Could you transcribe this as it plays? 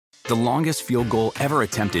The longest field goal ever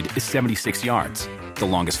attempted is 76 yards. The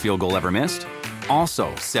longest field goal ever missed?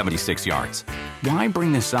 Also 76 yards. Why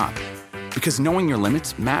bring this up? Because knowing your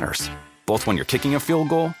limits matters, both when you're kicking a field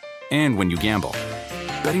goal and when you gamble.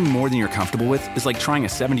 Betting more than you're comfortable with is like trying a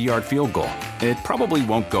 70-yard field goal. It probably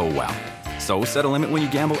won't go well. So set a limit when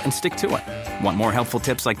you gamble and stick to it. Want more helpful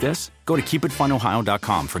tips like this? Go to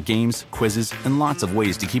keepitfunohio.com for games, quizzes, and lots of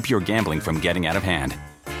ways to keep your gambling from getting out of hand.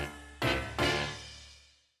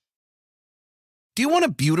 Do you want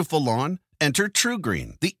a beautiful lawn? Enter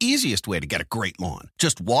TruGreen, the easiest way to get a great lawn.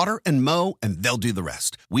 Just water and mow, and they'll do the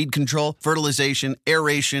rest. Weed control, fertilization,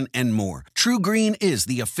 aeration, and more. TruGreen is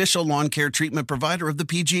the official lawn care treatment provider of the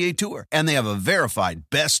PGA Tour, and they have a verified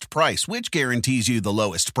best price, which guarantees you the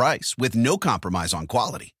lowest price with no compromise on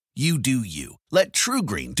quality. You do you. Let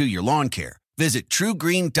TruGreen do your lawn care. Visit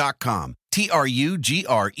TruGreen.com,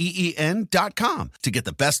 TruGreen.com, to get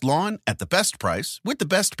the best lawn at the best price with the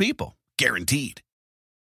best people. Guaranteed.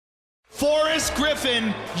 Forrest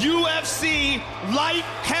Griffin, UFC light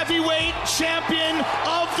heavyweight champion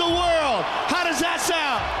of the world. How does that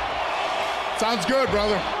sound? Sounds good,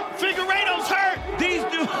 brother. Figueiredo's hurt. These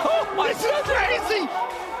dudes, oh my, this is crazy.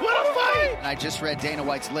 What a fight. And I just read Dana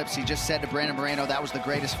White's lips. He just said to Brandon Moreno that was the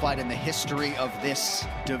greatest fight in the history of this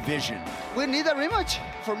division. We need a rematch.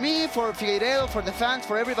 For me, for Figueiredo, for the fans,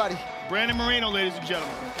 for everybody. Brandon Moreno, ladies and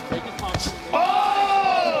gentlemen.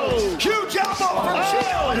 Oh! Huge elbow from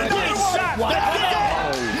Chito. Big shot.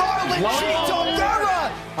 Marlon Chito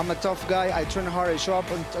Vera. I'm a tough guy. I train hard. I show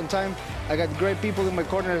up on time. I got great people in my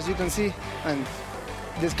corner, as you can see. And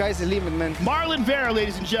the sky's the limit, man. Marlon Vera,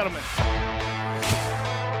 ladies and gentlemen.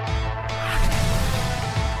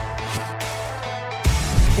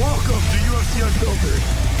 Welcome to UFC Unfiltered.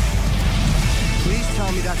 Please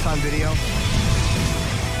tell me that's on video.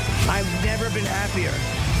 I've never been happier.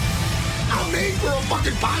 I'm made for a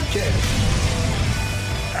fucking podcast.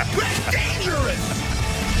 We're dangerous.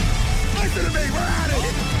 Listen to me, we're at it.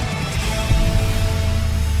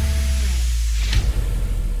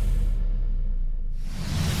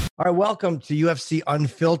 All right, welcome to UFC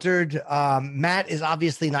Unfiltered. Matt is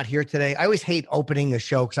obviously not here today. I always hate opening a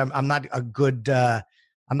show because I'm not a good.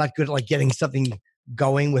 I'm not good at like getting something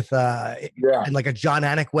going with in like a John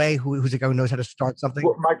Anik way, who's a guy who knows how to start something.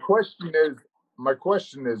 Well, my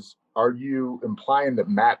question is, are you implying that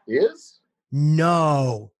Matt is?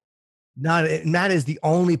 No, Matt is the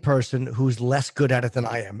only person who's less good at it than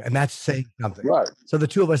I am, and that's saying something. Right. So the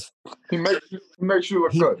two of us, He makes you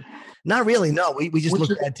look good. Not really. No, we just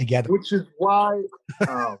look bad together. Which is why,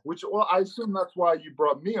 I assume that's why you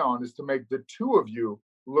brought me on, is to make the two of you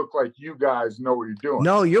look like you guys know what you're doing.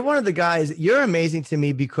 No, you're one of the guys. You're amazing to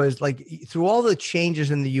me because, like, through all the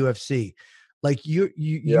changes in the UFC, like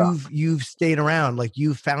you've stayed around. Like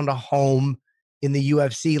you found a home in the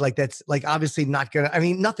UFC. Like that's like obviously not gonna. I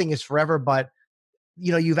mean, nothing is forever, but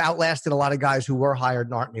you know you've outlasted a lot of guys who were hired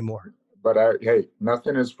and aren't anymore. But hey,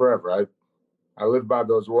 nothing is forever. I live by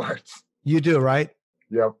those words. You do, right?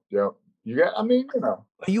 Yep. You got. I mean, you know.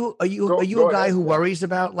 Are you a guy who worries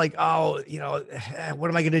about like, oh, you know,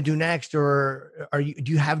 what am I going to do next? Or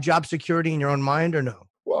do you have job security in your own mind or no?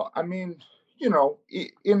 Well, I mean, you know,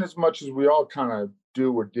 in as much as we all kind of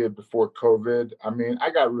do or did before COVID, I mean,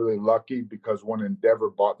 I got really lucky because when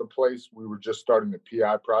Endeavor bought the place, we were just starting the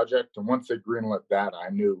PI project. And once they greenlit that,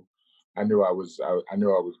 I knew I was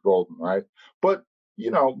golden, right? But,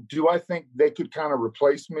 you know, do I think they could kind of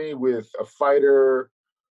replace me with a fighter?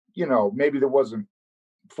 You know, maybe there wasn't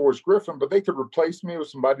Forrest Griffin, but they could replace me with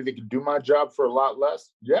somebody that could do my job for a lot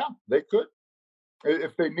less. Yeah, they could.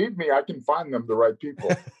 If they need me, I can find them the right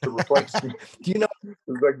people to replace me. Do you know?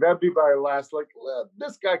 It's like that'd be my last. Like, well,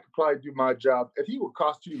 this guy could probably do my job, and he would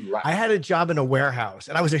cost you less. I had a job in a warehouse,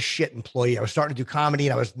 and I was a shit employee. I was starting to do comedy,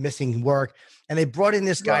 and I was missing work. And they brought in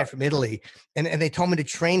this guy from Italy, and they told me to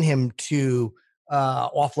train him to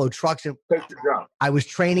offload trucks. And take your job. I was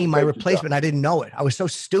training my replacement. I didn't know it. I was so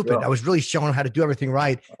stupid. I was really showing him how to do everything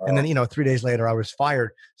right. And then, 3 days later I was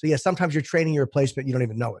fired. So yeah, sometimes you're training your replacement. You don't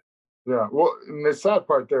even know it. Yeah. Well, and the sad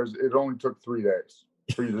part there is it only took 3 days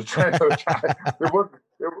for you to train the guy.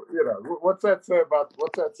 What's that say about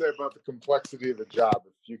the complexity of the job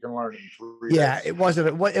if you can learn it in 3 days? Yeah, it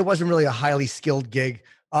wasn't really a highly skilled gig.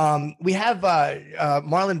 We have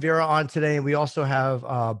Marlon Vera on today, and we also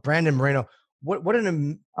have Brandon Moreno. What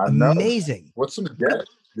an amazing! What's some guess?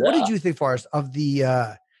 Yeah. What did you think, Forrest, of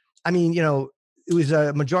the? It was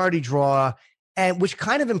a majority draw, and which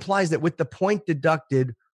kind of implies that with the point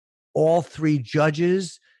deducted, all three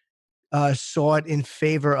judges saw it in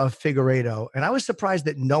favor of Figueiredo, and I was surprised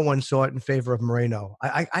that no one saw it in favor of Moreno.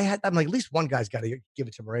 I'm like, at least one guy's got to give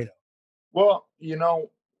it to Moreno. Well,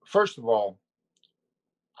 first of all,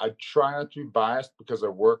 I try not to be biased because I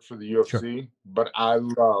work for the UFC, but I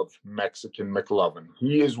love Mexican McLovin.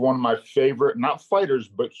 He is one of my favorite, not fighters,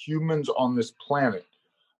 but humans on this planet.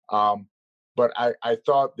 But I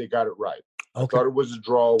thought they got it right. I thought it was a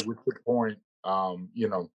draw with the point.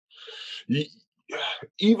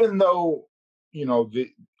 Even though,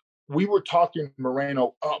 we were talking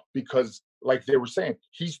Moreno up because, like they were saying,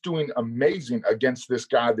 he's doing amazing against this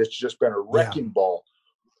guy that's just been a wrecking ball.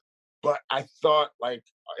 But I thought,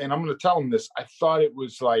 and I'm going to tell him this, I thought it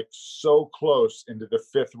was so close into the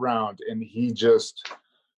 5th round, and he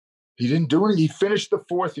didn't do anything. He finished the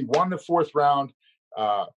 4th. He won the 4th round.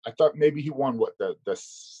 I thought maybe he won the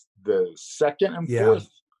 2nd and 4th.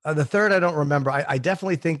 The 3rd, I don't remember. I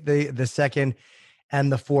definitely think the 2nd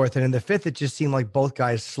and the 4th, and in the 5th, it just seemed like both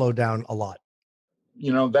guys slowed down a lot.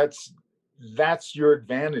 That's your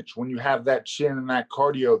advantage when you have that chin and that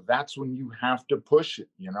cardio. That's when you have to push it,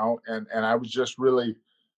 And I was just really,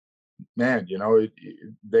 man, they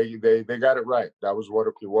got it right. That was what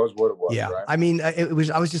it was. Yeah, right? I mean, I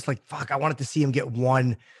was just like, fuck. I wanted to see him get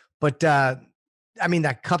one, but I mean,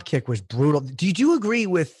 that cup kick was brutal. Did you agree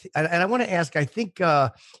with? And I want to ask. I think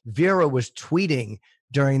Vera was tweeting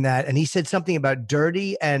during that, and he said something about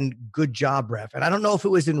dirty and good job, ref. And I don't know if it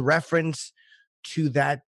was in reference to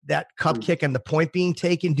that cup kick and the point being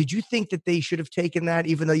taken. Did you think that they should have taken that,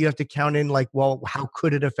 even though you have to count in how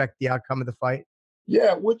could it affect the outcome of the fight?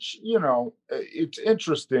 Yeah, which, it's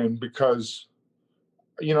interesting because,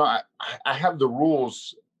 I have the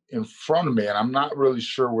rules in front of me and I'm not really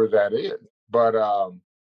sure where that is, but, I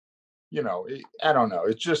don't know.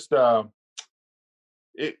 It's just,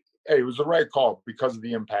 it was the right call because of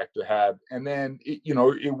the impact it had. And then,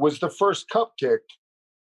 it was the first cup kick,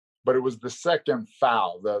 but it was the second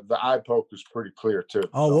foul. The eye poke was pretty clear too.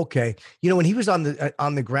 Oh, okay. When he was on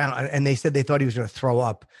the ground and they said they thought he was going to throw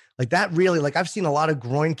up, that really, I've seen a lot of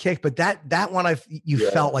groin kick, but that one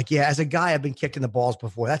felt like, as a guy, I've been kicked in the balls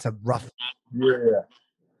before. That's a rough. Yeah.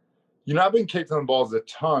 I've been kicked in the balls a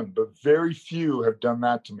ton, but very few have done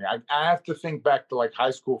that to me. I have to think back to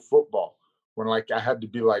high school football when I had to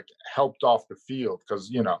be helped off the field because,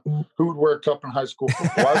 who would wear a cup in high school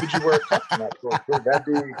football? Why would you wear a cup in that sport? That'd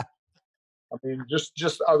be,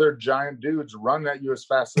 just other giant dudes running at you as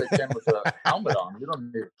fast as they can with a helmet on. You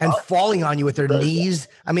don't need and falling on you with their knees.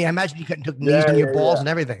 I mean, I imagine you took knees in your balls and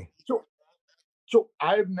everything. So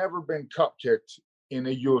I've never been cup kicked in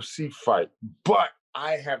a UFC fight, but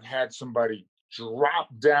I have had somebody drop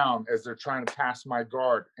down as they're trying to pass my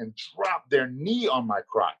guard and drop their knee on my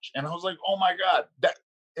crotch. And I was like, oh my God,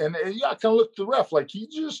 I kind of looked at the ref, he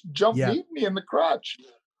just jumped me in the crotch.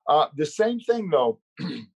 The same thing though,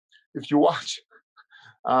 if you watch,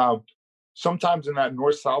 sometimes in that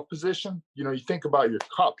north-south position, you think about your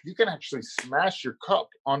cup, you can actually smash your cup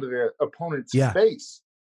onto the opponent's face,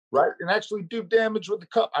 right? And actually do damage with the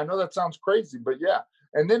cup. I know that sounds crazy, but yeah.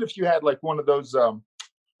 And then if you had one of those,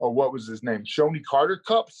 what was his name? Shoney Carter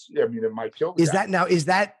cups. Yeah, I mean, it might kill the guy. Is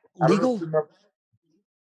that legal?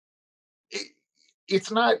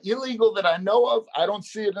 It's not illegal that I know of. I don't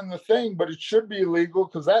see it in the thing, but it should be illegal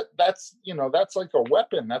because that's like a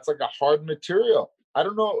weapon. That's like a hard material. I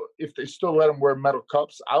don't know if they still let them wear metal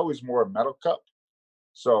cups. I always wore a metal cup.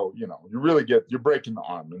 So, you really you're breaking the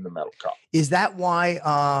arm in the metal cup. Is that why,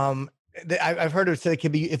 I've heard it said it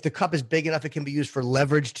can be, if the cup is big enough, it can be used for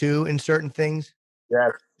leverage too in certain things?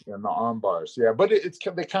 Yeah, and the arm bars. Yeah, but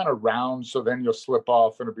they kind of round, so then you'll slip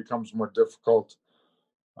off and it becomes more difficult.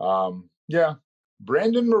 Yeah.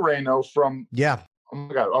 Brandon Moreno from oh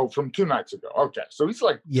my God, from 2 nights ago. Okay, so he's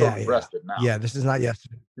rested now. Yeah, this is not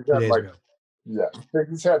yesterday. He's had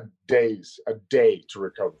he's had a day to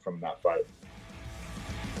recover from that fight.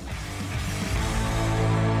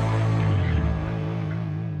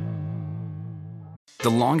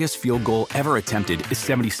 The longest field goal ever attempted is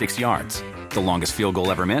 76 yards. The longest field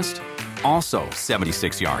goal ever missed? Also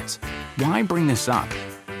 76 yards. Why bring this up?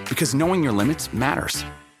 Because knowing your limits matters,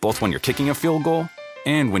 both when you're kicking a field goal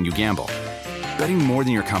and when you gamble. Betting more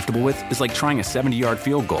than you're comfortable with is like trying a 70-yard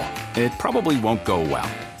field goal. It probably won't go well.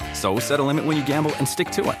 So set a limit when you gamble and stick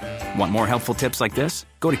to it. Want more helpful tips like this?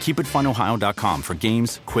 Go to keepitfunohio.com for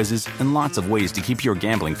games, quizzes, and lots of ways to keep your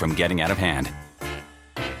gambling from getting out of hand.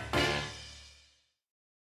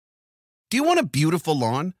 Do you want a beautiful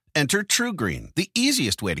lawn? Enter TruGreen, the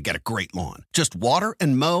easiest way to get a great lawn. Just water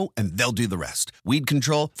and mow, and they'll do the rest. Weed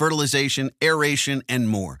control, fertilization, aeration, and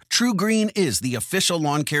more. TruGreen is the official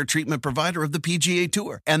lawn care treatment provider of the PGA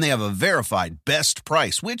Tour, and they have a verified best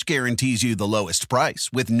price, which guarantees you the lowest price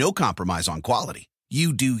with no compromise on quality.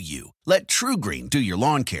 You do you. Let TruGreen do your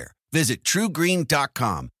lawn care. Visit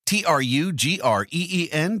TruGreen.com. TRUGREEN.com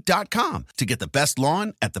to get the best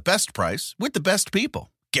lawn at the best price with the best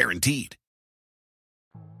people. Guaranteed.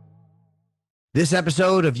 This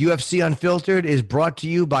episode of UFC Unfiltered is brought to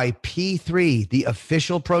you by P3, the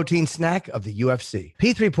official protein snack of the UFC.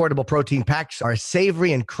 P3 portable protein packs are a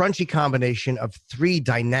savory and crunchy combination of 3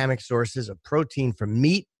 dynamic sources of protein from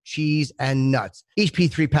meat, cheese, and nuts. Each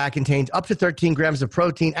P3 pack contains up to 13 grams of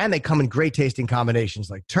protein, and they come in great tasting combinations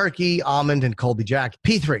like turkey, almond, and Colby Jack.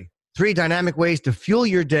 P3, 3 dynamic ways to fuel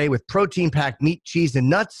your day with protein-packed meat, cheese, and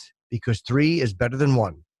nuts, because 3 is better than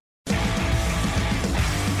 1.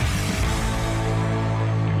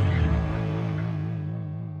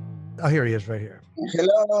 Oh, here he is right here.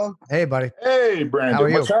 Hello. Hey, buddy. Hey, Brandon. How are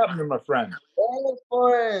you? What's happening, my friend? Hey,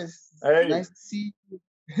 Forrest. Hey. Nice to see you.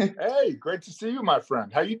 Hey, great to see you, my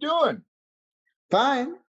friend. How you doing?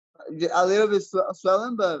 Fine. A little bit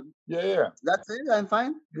swollen, but Yeah. that's it. I'm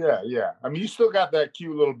fine. Yeah. I mean, you still got that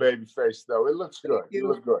cute little baby face, though. It looks good. You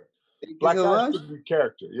look good. Black guy's a good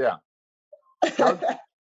character. Yeah.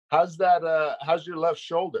 How's that? How's your left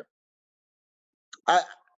shoulder?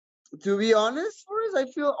 To be honest, Forrest, I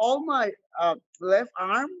feel all my left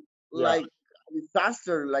arm like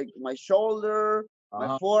faster, like my shoulder,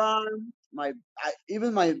 my forearm,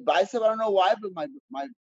 even my bicep. I don't know why, but my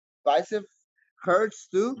bicep hurts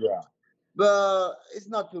too. Yeah. But it's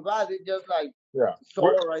not too bad. It's just like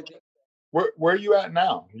sore right there. Where are you at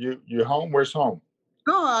now? You home? Where's home?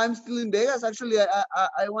 No, I'm still in Vegas. Actually,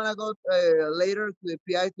 I want to go later to the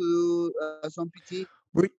PI to do some PT.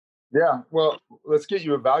 Yeah, well, let's get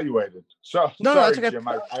you evaluated. So No, sorry, that's okay. Jim.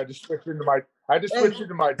 I just switched into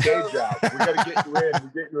my day job. We got to get you in. We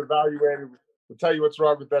get you evaluated. We'll tell you what's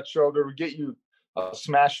wrong with that shoulder. We get you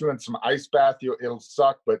smash you in some ice bath. It'll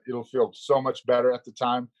suck, but it'll feel so much better at the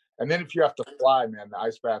time. And then if you have to fly, man, the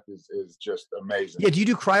ice bath is just amazing. Yeah, do you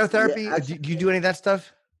do cryotherapy? Yeah, do you do any of that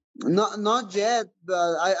stuff? Not yet,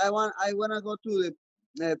 but I want to go to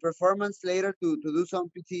the performance later to do some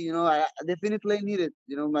PT. You know, I definitely need it.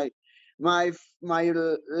 You know, my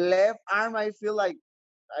left arm, I feel like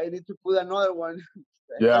I need to put another one.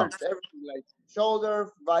 Hurts everything, like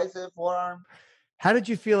shoulder, bicep, forearm. How did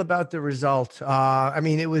you feel about the result? I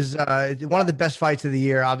mean, it was one of the best fights of the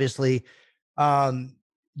year, obviously.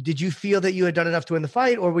 Did you feel that you had done enough to win the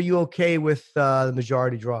fight, or were you okay with the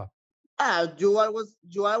majority draw? Joy was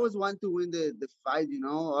one to win the fight. You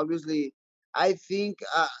know, obviously, I think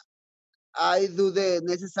I do the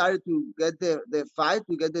necessary to get the fight,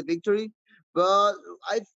 to get the victory. But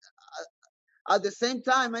at the same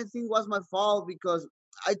time, I think it was my fault because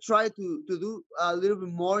I tried to do a little bit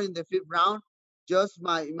more in the 5th round. Just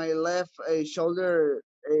my left shoulder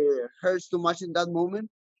hurts too much in that moment.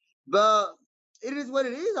 But it is what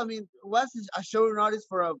it is. I mean, it was a short notice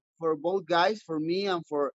for both guys, for me and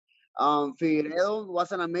for Figueiredo. It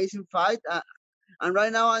was an amazing fight. And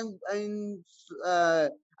right now I'm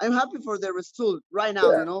happy for the result right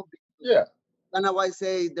now, you know. Yeah. And now I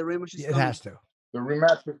say the rematch is coming. It has to. The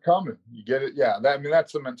rematch is coming. You get it? Yeah.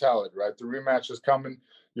 That's the mentality, right? The rematch is coming.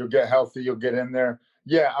 You'll get healthy. You'll get in there.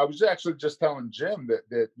 Yeah. I was actually just telling Jim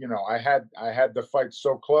that you know, I had the fight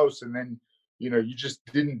so close, and then, you know, you just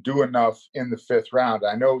didn't do enough in the 5th round.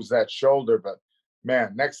 I know it was that shoulder, but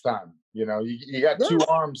man, next time, you know, you got 2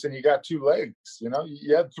 arms and you got 2 legs. You know,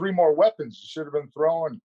 you had 3 more weapons. You should have been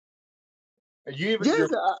throwing.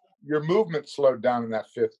 Your movement slowed down in that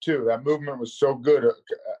 5th too. That movement was so good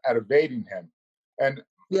at evading him. And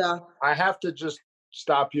I have to just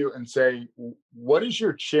stop you and say, what is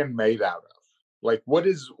your chin made out of? Like,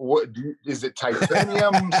 is it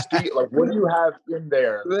titanium, steel? Like, what do you have in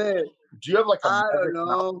there? Man, do you have like I don't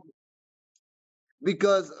know.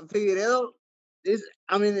 Because Figueiredo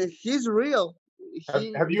he's real.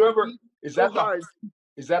 Have you ever? Is that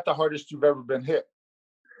the hardest you've ever been hit?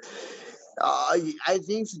 I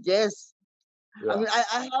think so, yes. Yeah. I mean,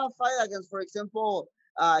 I have a fight against, for example,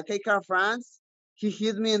 Kai France. He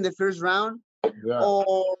hit me in the 1st round. Yeah.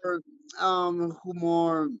 Or who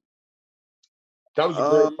more? That was a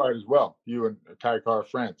great fight as well. You and Kai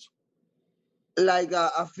France. Like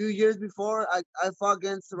a few years before, I fought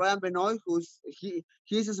against Ryan Benoit,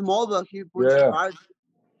 he's a small, but he pushes hard.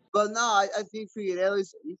 But now I think Figueiredo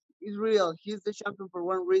is real. He's the champion for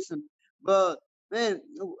one reason. But man,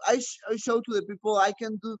 I show to the people I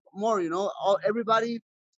can do more. You know, everybody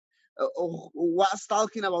was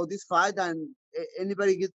talking about this fight, and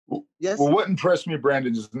anybody get yes. Well, what impressed me,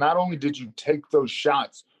 Brandon, is not only did you take those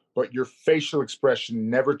shots, but your facial expression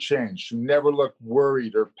never changed. You never looked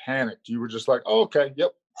worried or panicked. You were just like, oh, okay,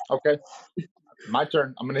 yep, okay, my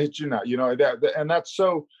turn. I'm gonna hit you now. You know that, and that's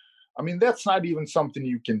so I mean, that's not even something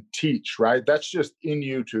you can teach, right? That's just in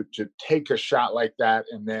you to take a shot like that,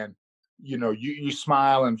 and then, you know, you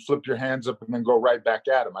smile and flip your hands up and then go right back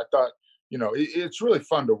at him. I thought, you know, it's really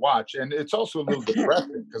fun to watch, and it's also a little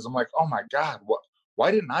depressing because I'm like, oh my God, why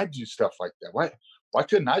didn't I do stuff like that? Why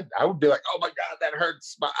couldn't I? I would be like, oh my God, that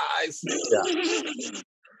hurts my eyes. Yeah.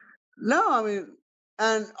 No, I mean,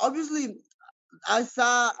 and obviously I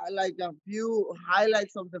saw like a few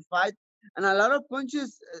highlights of the fight, and a lot of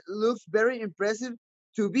punches looks very impressive.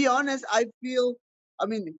 To be honest, I feel, I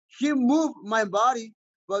mean, he moved my body,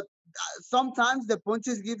 but sometimes the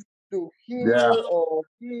punches give to here or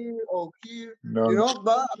here or here, you know.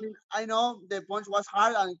 But I mean, I know the punch was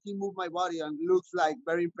hard, and he moved my body, and looks like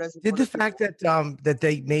very impressive. Did the fact that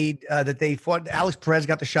they fought, Alex Perez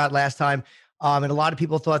got the shot last time, and a lot of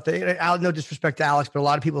people thought that, no disrespect to Alex, but a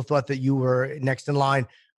lot of people thought that you were next in line.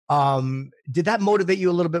 Did that motivate you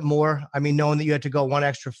a little bit more? I mean, knowing that you had to go one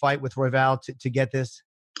extra fight with Royval to get this?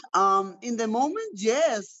 In the moment,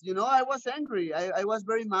 yes. You know, I was angry. I was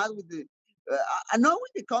very mad with the, I know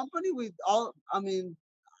with the company, with all, I mean,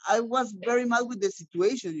 I was very mad with the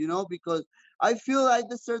situation, you know, because I feel I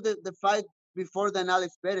deserved the fight before than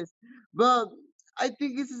Alex Perez. But I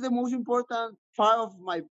think this is the most important part of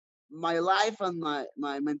my life and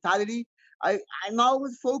my mentality. I'm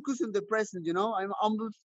always focused on the present, you know. I'm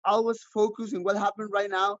always focused on what happened right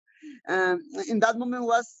now. And in that moment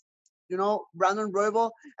was, you know, Brandon Royval.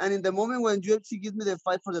 And in the moment when UFC gives me the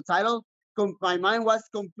fight for the title, my mind was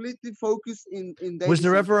completely focused in Deiveson. Was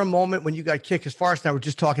there ever a moment when you got kicked? As far as now, we're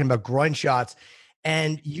just talking about groin shots,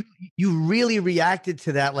 and you really reacted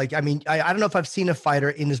to that. Like, I mean, I don't know if I've seen a fighter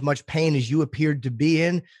in as much pain as you appeared to be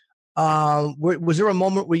in. Was there a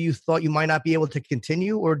moment where you thought you might not be able to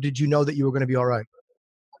continue, or did you know that you were going to be all right?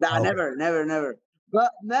 Nah, okay. Never. But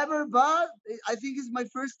I think it's my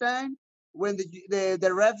first time when the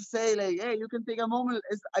refs say like, hey, you can take a moment.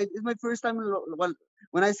 It's my first time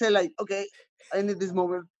when I say like, okay, I need this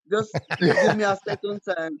moment. Just give me a second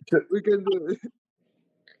and we can do it.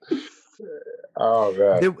 Oh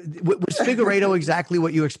man! Was Figueiredo exactly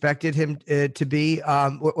what you expected him to be,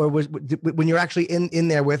 or was when you're actually in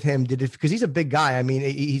there with him? Did it, because he's a big guy? I mean,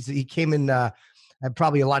 he came in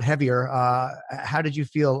probably a lot heavier. How did you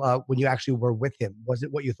feel when you actually were with him? Was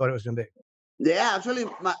it what you thought it was going to be? Yeah, actually,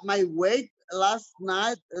 my weight last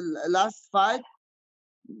fight,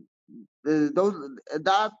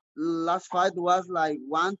 that last fight was like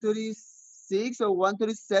 136 or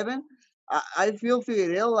 137. I feel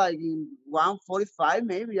Figueiredo like in 145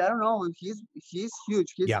 maybe. I don't know. And he's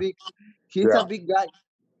huge. He's big. He's a big guy.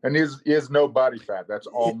 And he has no body fat. That's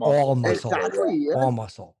all muscle. All muscle. Exactly. Yeah. All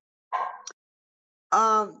muscle.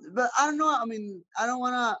 But I don't know. I mean, I don't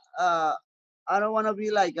wanna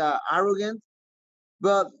be like arrogant,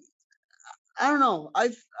 but I don't know.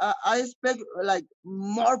 I expect like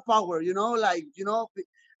more power. You know, like, you know,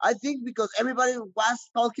 I think because everybody was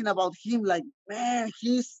talking about him, like, man,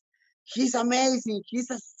 he's amazing. He's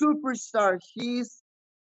a superstar. He's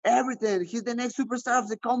everything. He's the next superstar of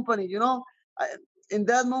the company. You know, in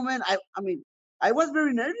that moment, I mean, I was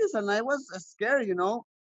very nervous and I was scared. You know,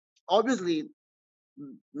 obviously,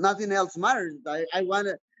 nothing else matters. I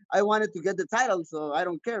wanted to get the title, so I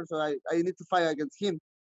don't care. So I need to fight against him.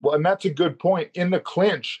 Well, and that's a good point. In the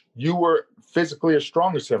clinch, you were physically as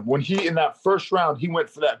strong as him. When he, in that first round, he went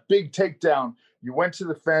for that big takedown. You went to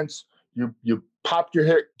the fence. You popped your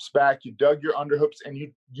hips back. You dug your underhooks, and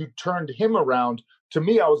you turned him around. To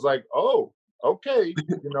me, I was like, oh, okay.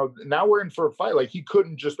 You know, now we're in for a fight. Like, he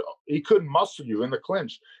couldn't muscle you in the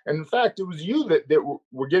clinch. And in fact, it was you that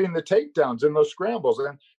were getting the takedowns in those scrambles.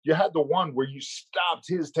 And you had the one where you stopped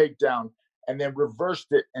his takedown and then reversed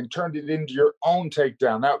it and turned it into your own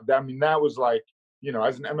takedown. That was like, you know,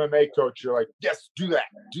 as an MMA coach, you're like, yes, do that.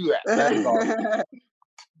 That is awesome.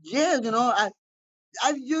 Yeah, you know,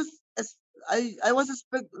 I was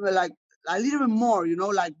expecting like a little bit more, you know,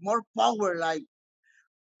 like more power, like,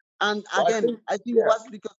 and again, I think it was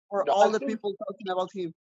because all the people talking about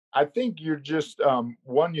him. I think you're just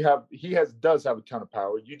one. He does have a ton of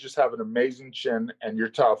power. You just have an amazing chin, and you're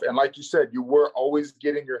tough. And like you said, you were always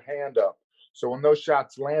getting your hand up. So when those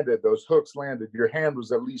shots landed, those hooks landed, your hand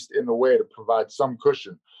was at least in the way to provide some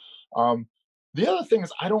cushion. The other thing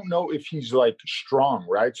is, I don't know if he's like strong,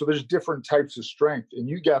 right? So there's different types of strength, and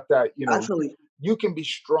you got that. You know, actually, you can be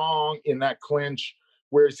strong in that clinch,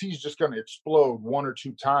 whereas he's just going to explode one or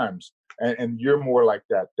two times. And you're more like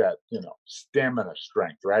that, you know, stamina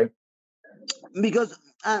strength, right? Because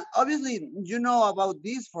obviously, you know about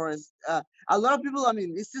this, Forrest. A lot of people, I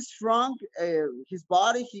mean, it's strong. His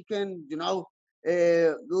body, he can, you know,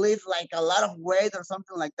 lift like a lot of weight or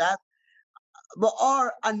something like that. but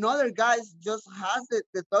or another guy just has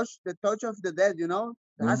the touch of the dead,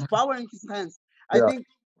 has power in his hands. I think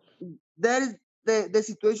that is the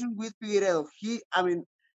situation with Figueiredo.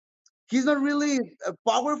 He's not really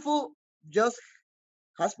powerful, just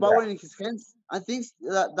has power in his hands. I think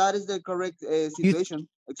that is the correct situation.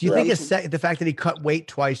 Do you think the fact that he cut weight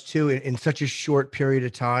twice too in such a short period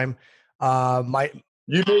of time might?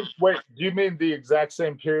 Do you mean the exact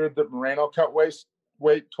same period that Moreno cut weight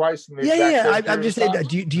twice? In the I'm just saying.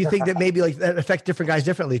 Do you think that maybe like that affects different guys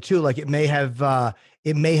differently too? Like it may have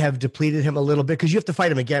depleted him a little bit because you have to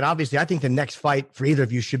fight him again. Obviously, I think the next fight for either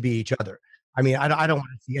of you should be each other. I mean, I don't want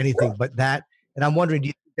to see anything but that. And I'm wondering, do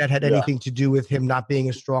you think that had anything to do with him not being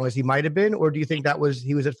as strong as he might have been, or do you think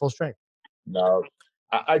he was at full strength? No,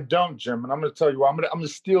 I don't, Jim. And I'm going to tell you why. I'm going to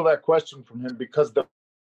steal that question from him because the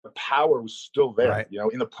power was still there, right,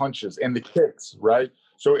 in the punches and the kicks, right?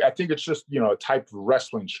 So I think it's just, a type of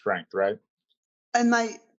wrestling strength, right? And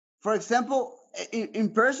for example,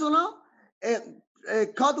 in personal,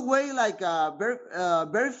 cut weight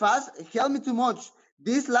very fast helped me too much.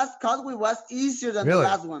 This last cut weight was easier than the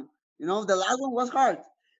last one. The last one was hard.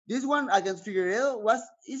 This one against Figueiredo was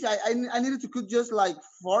easy. I needed to cut just like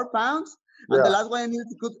 4 pounds, and the last one I needed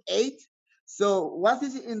to cut 8. So what's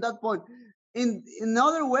easy in that point? In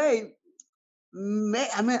another way,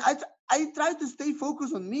 I try to stay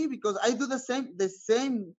focused on me because I do the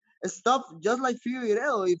same stuff just like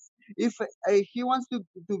Figueiredo. If he wants to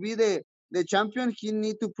be the champion, he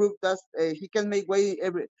need to prove that he can make weight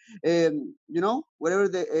every whatever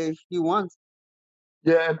he wants.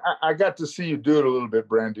 Yeah, and I got to see you do it a little bit,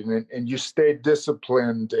 Brandon, and you stayed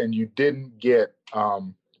disciplined, and you didn't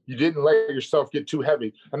let yourself get too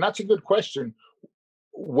heavy. And that's a good question.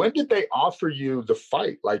 When did they offer you the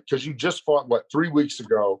fight? Like, because you just fought 3 weeks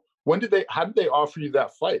ago. How did they offer you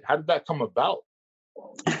that fight? How did that come about?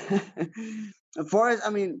 Forrest,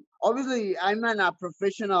 obviously I'm a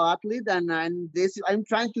professional athlete, and I'm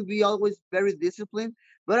trying to be always very disciplined,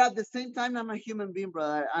 but at the same time I'm a human being,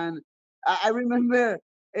 brother. And I remember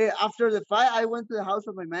after the fight, I went to the house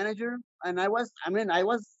of my manager, and I was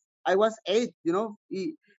 8,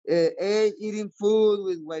 eating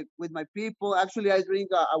food with my people. Actually, I drink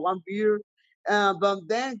one beer, but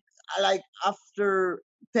then after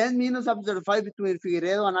 10 minutes after the fight between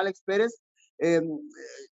Figueiredo and Alex Perez,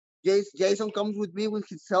 Jason comes with me with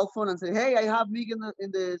his cell phone and say, "Hey, I have Mig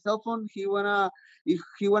in the cell phone. He wanna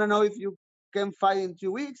know if you can fight in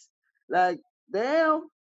 2 weeks." Like, damn.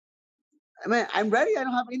 I'm ready. I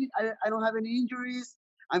don't have any injuries.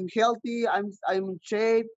 I'm healthy. I'm in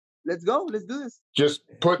shape. Let's go. Let's do this. Just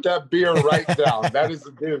put that beer right down. That is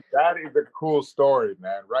a cool story,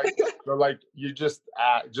 man. Right? So you just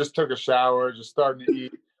took a shower, just starting to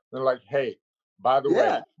eat. They're like, "Hey, by the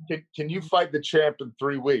way, can you fight the champ in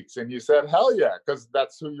 3 weeks?" And you said, "Hell yeah," because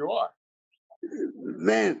that's who you are.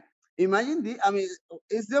 Man, imagine this.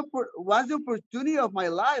 Was the opportunity of my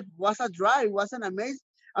life. Was a drive. Was an amazing.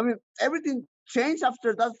 Everything changed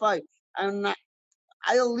after that fight, and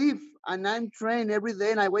I live and I'm trained every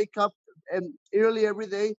day, and I wake up early every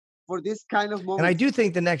day for this kind of moment. And I do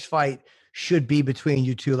think the next fight should be between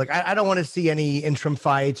you two. Like, I don't want to see any interim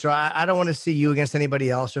fights, or I don't want to see you against anybody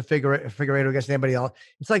else, or Figueiredo against anybody else.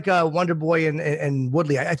 It's like Wonder Boy and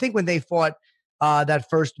Woodley. I think when they fought that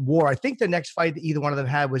first war, I think the next fight that either one of them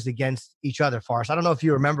had was against each other, Forrest. I don't know if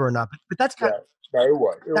you remember or not, but that's kind of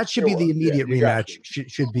that should be the immediate rematch.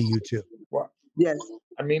 Should be you two. Well, yes.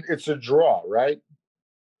 It's a draw, right?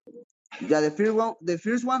 Yeah, the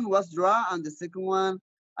first one was draw, and the second one,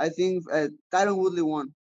 I think Tyron Woodley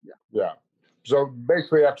won. Yeah. So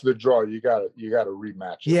basically, after the draw, you got to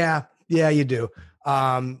rematch. Yeah, you do.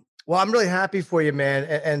 Well, I'm really happy for you, man.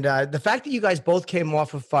 And the fact that you guys both came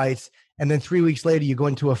off of fights, and then 3 weeks later you go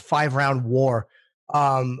into a 5-round war,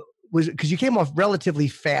 was because you came off relatively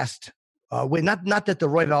fast. Not that the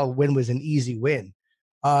Royval win was an easy win.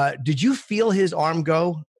 Did you feel his arm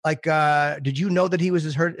go? Like, did you know that he was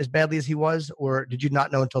as hurt as badly as he was, or did you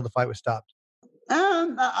not know until the fight was stopped?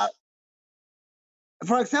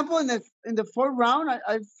 For example, in the 4th round,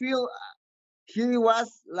 I feel he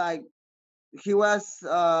was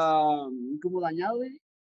como dañado.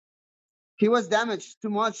 He was damaged too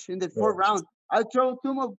much in the 4th round. I throw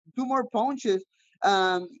two more punches,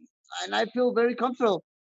 and I feel very comfortable.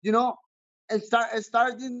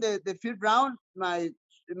 Starting the 5th round,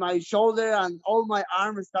 my shoulder and all my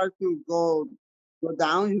arms start to go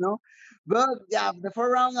down, But yeah, the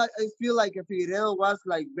 4th round, I feel like Figueiredo was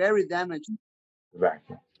very damaged.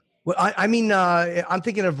 Exactly. Well, I'm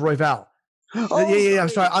thinking of Royval. Oh, I'm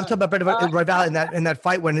sorry. I'm talking about Rival in that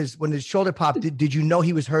fight when his shoulder popped. Did you know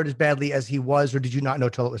he was hurt as badly as he was, or did you not know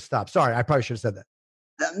till it was stopped? Sorry, I probably should have said that.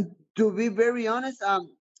 To be very honest,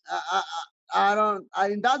 I don't.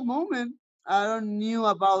 In that moment, I don't knew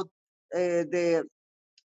about the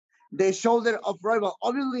shoulder of Royal.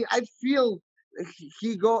 Obviously, I feel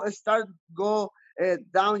he go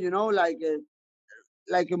down.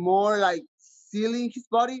 Like more like sealing his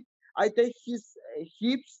body. I take his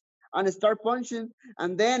hips and start punching,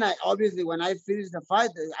 and then I obviously when I finish the fight,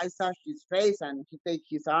 I saw his face and he take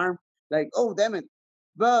his arm. Like, oh damn it!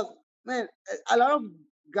 But man, a lot of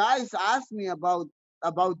guys ask me about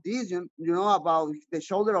this, about the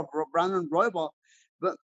shoulder of Brandon Royval,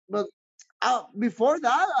 but before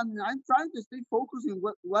that, I mean, I'm trying to stay focused on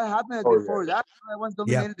what happened before that. I was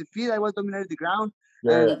dominated the feet, I was dominated the ground,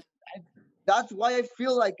 and that's why I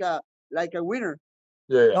feel like a winner.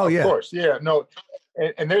 Of course. Yeah, no,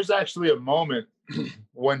 and there's actually a moment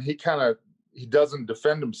when he doesn't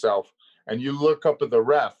defend himself, and you look up at the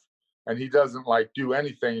ref, and he doesn't like do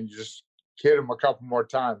anything, and you just hit him a couple more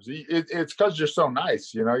times. It's because you're so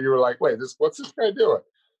nice, you were like, wait, what's this guy doing?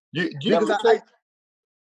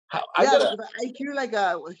 I hear like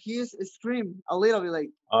his scream a little bit like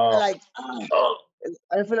I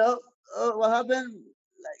feel what happened?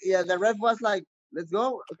 The ref was like, let's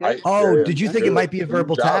go. Okay. Did you think it might be a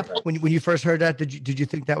verbal tap when you first heard that? Did you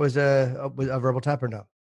think that was a verbal tap or no?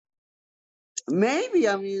 Maybe.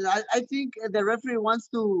 I mean, I think the referee wants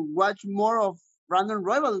to watch more of Brandon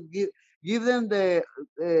Royval. Give him the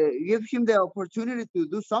opportunity to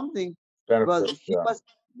do something. But he was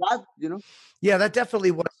that, Yeah, that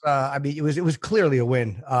definitely was. I mean, it was clearly a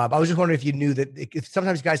win. I was just wondering if you knew that if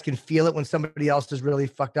sometimes guys can feel it when somebody else is really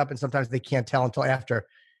fucked up, and sometimes they can't tell until after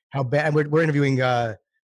how bad. And we're interviewing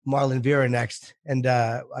Marlon Vera next, and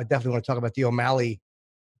I definitely want to talk about the O'Malley.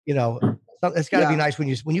 It's got to be nice when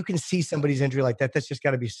you can see somebody's injury like that. That's just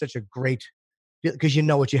got to be such a great, because you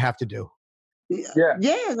know what you have to do. Yeah.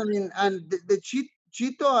 Yes, I mean, and the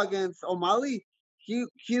Chito against O'Malley, he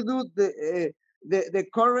do the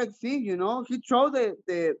correct thing, He throw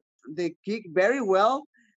the kick very well.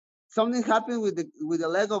 Something happened with the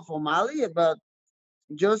leg of O'Malley, but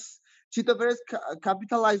just Chito Perez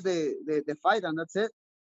capitalized the fight, and that's it.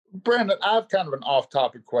 Brandon, I have kind of an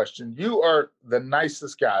off-topic question. You are the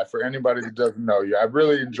nicest guy for anybody that doesn't know you. I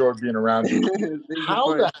really enjoyed being around you.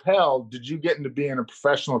 How the hell did you get into being a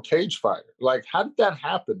professional cage fighter? Like, how did that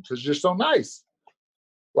happen? Because you're so nice.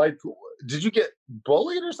 Like, did you get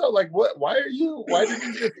bullied or something? Like, what? Why did you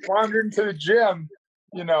just wander into the gym,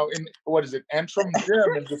 in what is it, Antrim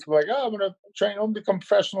Gym, and just like, I'm gonna train, I'm gonna become a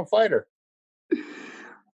professional fighter?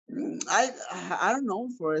 I don't know,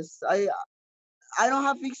 Forrest. I don't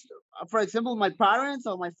have for example, my parents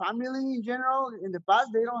or my family in general in the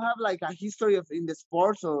past, they don't have like a history in the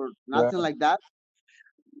sports or nothing like that.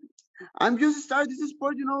 I'm just started this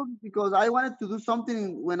sport, because I wanted to do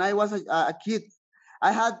something when I was a kid.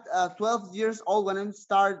 I had 12 years old when I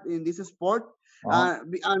started in this sport,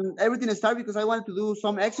 and everything started because I wanted to do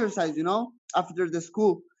some exercise, after the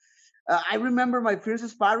school. I remember my first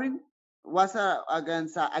sparring was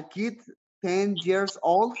against a kid 10 years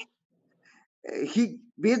old. He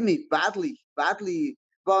beat me badly,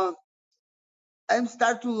 but I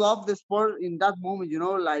start to love the sport in that moment,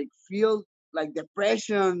 like feel like the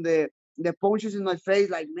pressure, the punches in my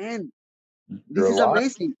face, like, man, this is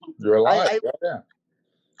amazing. You're alive.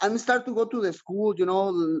 I'm start to go to the school, to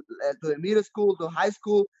the middle school, to high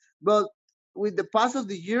school, but with the pass of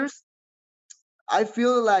the years, I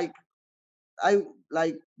feel like I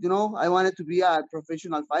wanted to be a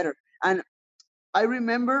professional fighter. And I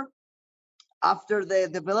remember after the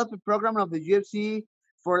development program of the UFC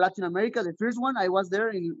for Latin America, the first one, I was there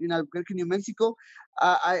in Albuquerque, New Mexico.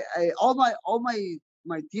 All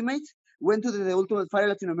my teammates went to the Ultimate Fighter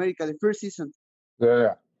Latin America, the first season.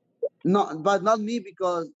 Yeah. No, but not me,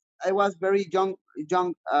 because I was very younger.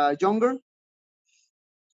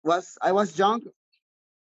 I was young,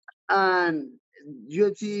 and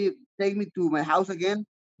UFC take me to my house again.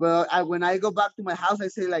 But when I go back to my house, I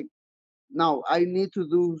say like, no, I need to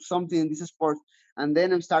do something in this sport. And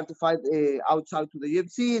then I start to fight outside to the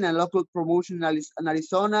UFC in a local promotion in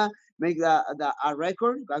Arizona, make a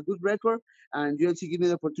good record, and UFC give me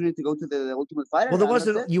the opportunity to go to the Ultimate Fighter.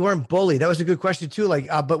 Well, you weren't bullied. That was a good question too. Like,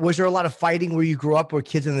 but was there a lot of fighting where you grew up, where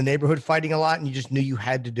kids in the neighborhood fighting a lot, and you just knew you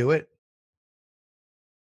had to do it?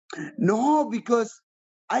 No, because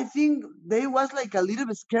I think they was like a little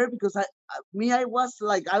bit scared, because I was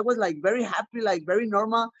very happy, like very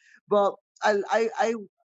normal, but I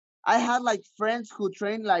had like friends who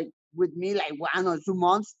trained like with me like 1 or 2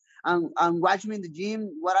 months and watch me in the gym,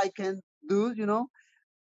 what I can dude, you know.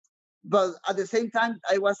 But at the same time,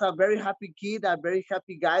 I was a very happy kid, a very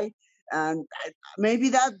happy guy, and maybe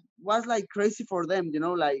that was like crazy for them, you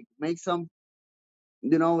know, like make some,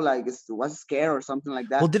 you know, like was scared or something like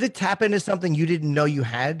that. Well, did it tap into something you didn't know you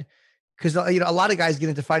had? Because you know, a lot of guys get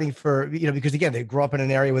into fighting for, you know, because again, they grew up in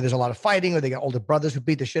an area where there's a lot of fighting, or they got older brothers who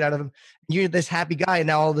beat the shit out of them. You're this happy guy, and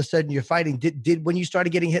now all of a sudden you're fighting. Did when you started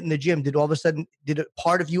getting hit in the gym, did all of a sudden a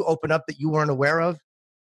part of you open up that you weren't aware of?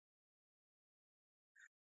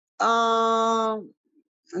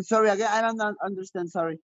 Sorry, again, I don't understand.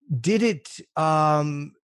 Sorry. Did it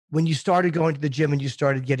when you started going to the gym and you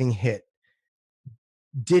started getting hit?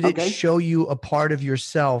 Did it show you a part of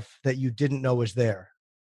yourself that you didn't know was there?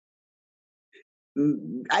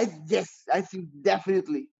 I think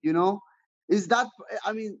definitely, you know, is that,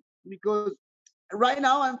 I mean, because right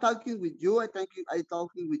now I'm talking with you, I'm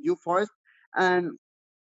talking with you first, and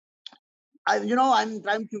you know, I'm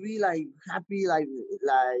trying to be like happy, like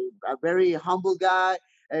a very humble guy.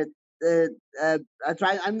 I'm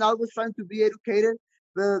always trying to be educated.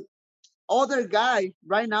 The other guy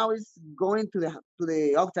right now is going to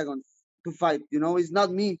the octagon to fight. You know, it's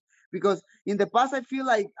not me, because in the past I feel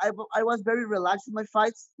like I was very relaxed in my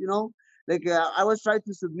fights. You know, like I was trying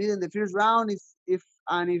to submit in the first round. If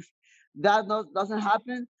that doesn't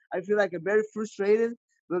happen, I feel like I'm very frustrated.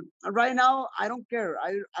 But right now, I don't care.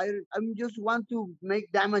 I'm just want to make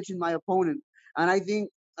damage in my opponent. And I think,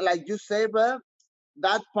 like you say, bro,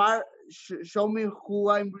 that part show me who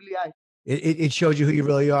I'm really at. It showed you who you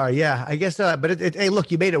really are. Yeah, I guess. But hey, look,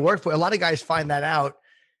 you made it work for it. A lot of guys find that out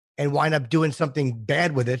and wind up doing something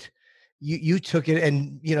bad with it. You took it,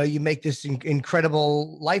 and you know, you make this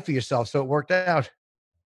incredible life for yourself. So it worked out.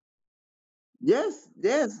 Yes,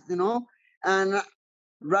 you know, and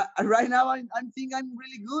right now I think I'm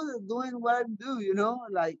really good at doing what I do. You know,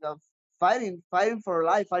 like fighting for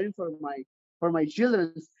life, fighting for my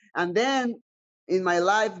children, and then in my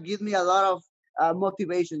life give me a lot of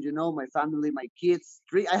motivation. You know, my family, my kids.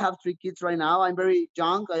 I have 3 kids right now. I'm very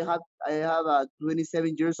young. I have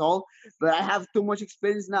 27 years old, but I have too much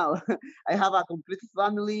experience now. I have a complete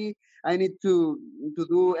family. I need to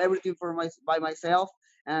do everything by myself.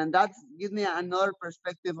 And that gives me another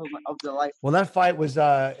perspective of the life. Well, that fight was.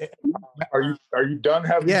 Are you done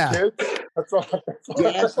having kids? That's all.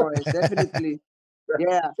 Yes, definitely.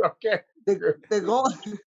 Yeah. Okay. The goal.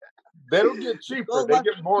 They don't get cheaper. They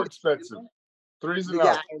get more expensive. 3's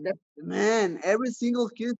enough. Yeah, man, every single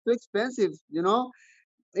kid is too expensive. You know,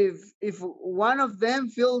 if one of them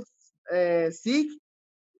feels sick,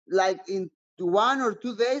 like in 1 or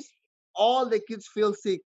 2 days, all the kids feel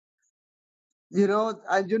sick. You know,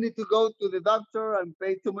 and you need to go to the doctor and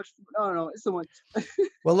pay too much. No, it's too much.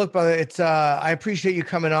 Well, look, brother, it's I appreciate you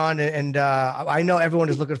coming on, and I know everyone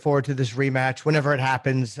is looking forward to this rematch whenever it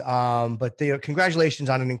happens. But congratulations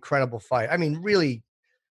on an incredible fight. I mean, really,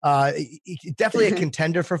 definitely a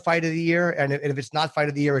contender for fight of the year. And if it's not fight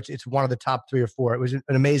of the year, it's one of the top 3 or 4. It was an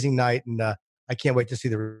amazing night, and I can't wait to see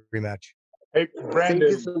the rematch. Hey, Brandon,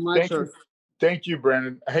 thank you so much. Thank you,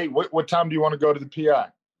 Brandon. Hey, what time do you want to go to the PI?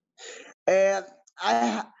 I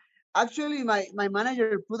actually my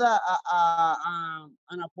manager put an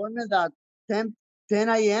appointment at 10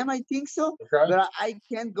 a.m. I think so, but I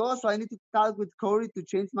can't go, so I need to talk with Corey to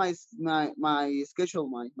change my schedule,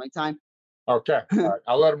 my time. Okay, all right.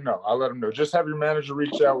 I'll let him know. Just have your manager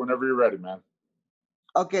reach out whenever you're ready, man.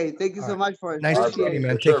 Okay, thank you so much for it. Nice to meet you,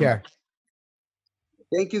 man. Take care.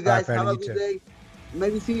 Thank you, guys. Have a good day.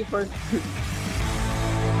 Maybe see you first.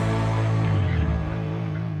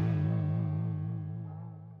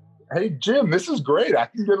 Hey, Jim, this is great. I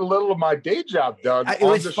can get a little of my day job done. It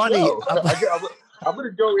was funny. I'm going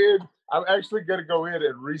to go in. I'm actually going to go in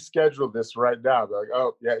and reschedule this right now. They're like,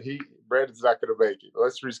 oh, yeah, Brandon's not going to make it.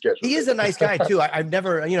 Let's reschedule. He is a nice guy, too. I've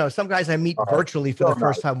never, you know, some guys I meet virtually for the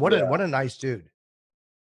first time. What a nice dude.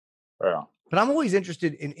 Yeah. But I'm always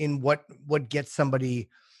interested in what gets somebody,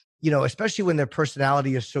 you know, especially when their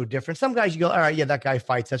personality is so different. Some guys you go, all right, yeah, that guy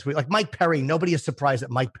fights. That's weird. Like Mike Perry. Nobody is surprised that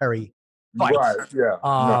Mike Perry fights. Right,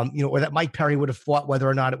 yeah. You know, or that Mike Perry would have fought whether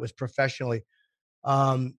or not it was professionally.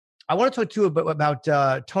 I want to talk too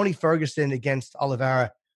about Tony Ferguson against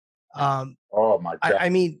Oliveira. Oh my God! I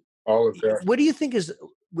mean, Oliveira. What do you think is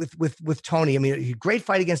with Tony? I mean, great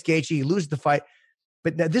fight against Gaethje. He loses the fight,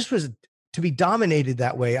 but now this was to be dominated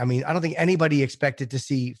that way. I mean, I don't think anybody expected to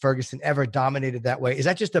see Ferguson ever dominated that way. Is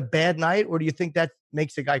that just a bad night, or do you think that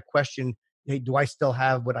makes a guy question, hey, do I still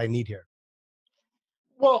have what I need here?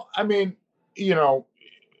 Well, I mean, you know,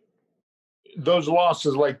 those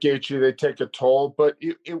losses like Gaethje, they take a toll, but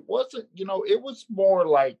it wasn't, you know, it was more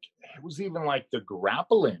like, it was even like the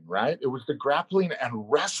grappling, right? It was the grappling and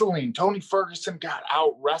wrestling. Tony Ferguson got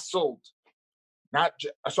out wrestled.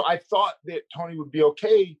 So I thought that Tony would be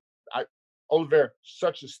okay. Oliveira,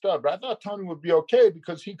 such a stud, but I thought Tony would be okay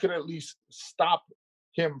because he could at least stop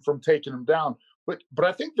him from taking him down. But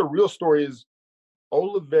I think the real story is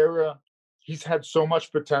Oliveira, he's had so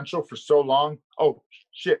much potential for so long. Oh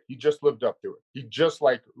shit, he just lived up to it. He just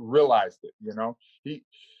like realized it, you know. He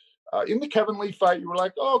in the Kevin Lee fight, you were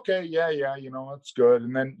like, oh, okay, yeah, you know, that's good.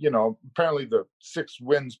 And then, you know, apparently the 6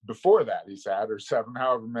 wins before that he's had, or 7,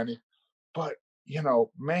 however many. But you know,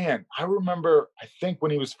 man, I remember, I think when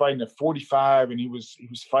he was fighting at 45 and he was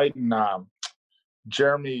fighting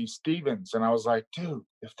Jeremy Stevens, and I was like, dude,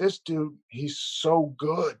 if this dude, he's so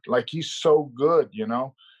good, like he's so good, you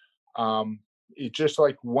know. It just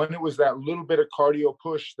like when it was that little bit of cardio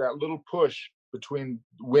push, that little push between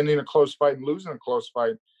winning a close fight and losing a close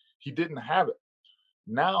fight, he didn't have it.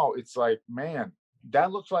 Now it's like, man,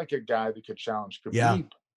 that looks like a guy that could challenge Khabib,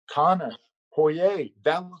 Conor, Poirier.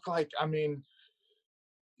 That looked like, I mean,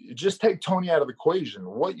 just take Tony out of the equation.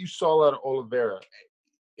 What you saw out of Oliveira,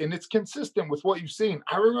 and it's consistent with what you've seen.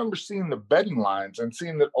 I remember seeing the betting lines and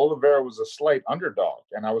seeing that Oliveira was a slight underdog.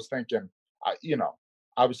 And I was thinking, you know,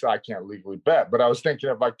 obviously I can't legally bet, but I was thinking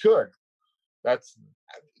if I could,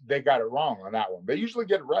 they got it wrong on that one. They usually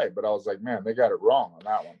get it right, but I was like, man, they got it wrong on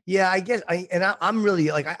that one. Yeah, I guess I'm really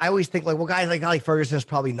like, I always think like, well, guys like Ferguson is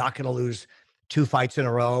probably not going to lose 2 fights in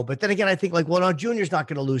a row. But then again, I think like, well, no, Junior's not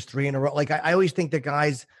going to lose 3 in a row. Like I always think that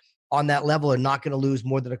guys on that level are not going to lose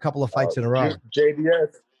more than a couple of fights in a row.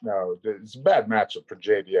 JDS, no, it's a bad matchup for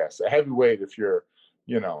JDS. A heavyweight, if you're,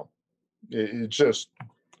 you know, it's just,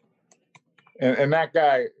 and that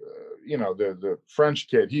guy, you know, the French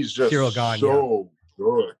kid, he's just so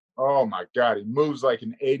good. Oh my God, he moves like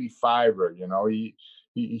an 85er. You know, he.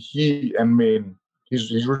 I mean,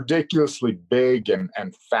 he's ridiculously big and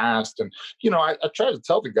fast. And you know, I tried to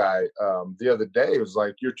tell the guy the other day, it was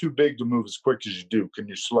like, you're too big to move as quick as you do. Can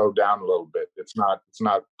you slow down a little bit? It's not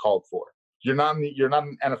called for. You're not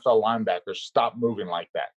an NFL linebacker. Stop moving like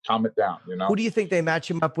that. Calm it down, you know? Who do you think they match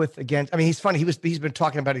him up with against? I mean, he's funny. He's been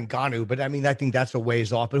talking about Ngannou, but I mean, I think that's a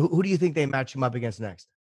ways off. But who do you think they match him up against next?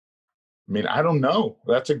 I mean, I don't know.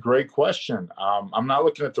 That's a great question. I'm not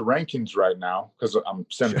looking at the rankings right now because I'm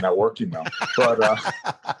sending that work email. But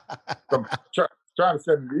I'm trying to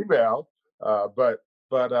send an email. But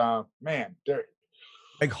man,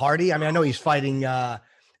 like Hardy. I mean, I know he's fighting Tybura.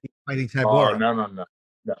 Oh, no.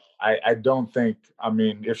 I don't think. I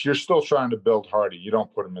mean, if you're still trying to build Hardy, you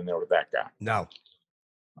don't put him in there with that guy. No.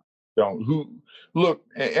 Don't. Look,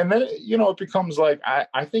 and then, you know, it becomes like,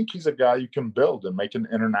 I think he's a guy you can build and make an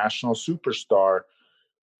international superstar.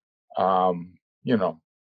 You know,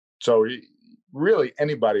 so really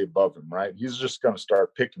anybody above him, right? He's just going to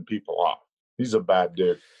start picking people off. He's a bad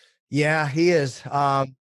dude. Yeah, he is.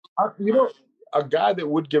 You know, a guy that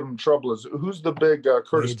would give him trouble is, who's the big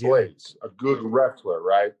Curtis Blades, a good wrestler,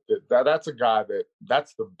 right? That's a guy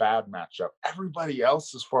that's the bad matchup. Everybody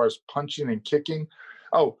else, as far as punching and kicking.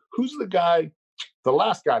 Oh, who's the guy? The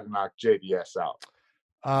last guy to knock JDS out.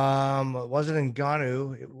 It wasn't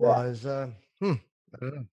Ngannou. It was. I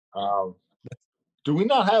don't know. Do we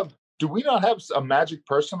not have a magic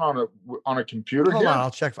person on a computer? Hold here? on,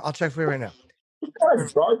 I'll check for you right now.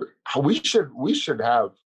 We should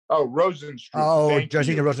have. Oh, Rosenstruck. Oh,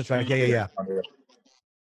 Jairzinho Rosenstruck. Yeah.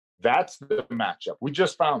 That's the matchup. We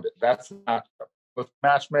just found it. That's the matchup. With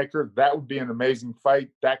Matchmaker, that would be an amazing fight.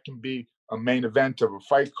 That can be a main event of a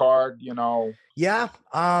fight card, you know. Yeah.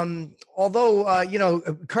 Although, you know,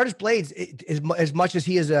 Curtis Blades, as much as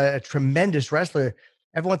he is a tremendous wrestler,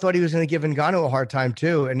 everyone thought he was going to give Ngannou a hard time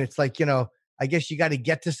too. And it's like, you know, I guess you got to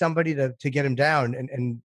get to somebody to get him down.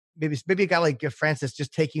 And maybe a guy like Francis,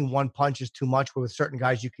 just taking one punch is too much, but with certain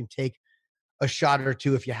guys, you can take a shot or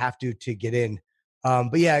two if you have to get in.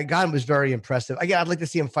 But yeah, Ngannou was very impressive. Again, I'd like to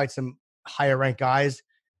see him fight some higher ranked guys.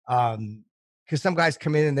 Because some guys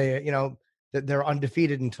come in and they, you know, they're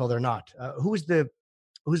undefeated until they're not. Who's the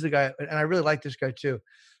guy? And I really like this guy too,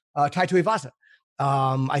 Tai Tuivasa.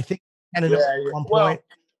 I think at one point.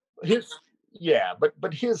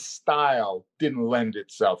 But his style didn't lend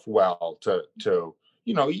itself well to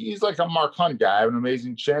you know, he's like a Mark Hunt guy. I have an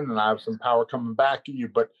amazing chin and I have some power coming back at you,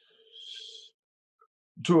 but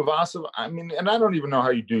Tuivasa, I mean, and I don't even know how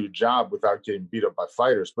you do your job without getting beat up by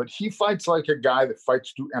fighters, but he fights like a guy that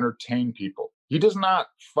fights to entertain people. He does not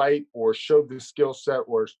fight or show the skill set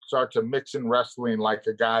or start to mix in wrestling like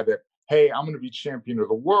a guy that, hey, I'm going to be champion of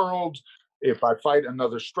the world. if I fight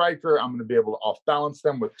another striker, I'm going to be able to off balance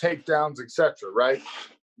them with takedowns, etc. Right?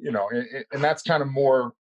 You know, and that's kind of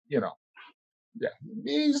more, you know, yeah,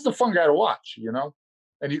 he's the fun guy to watch, you know,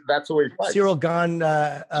 and that's the way he fights. Cyril Gane,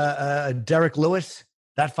 Derek Lewis.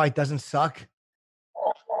 That fight doesn't suck.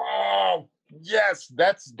 Oh yes,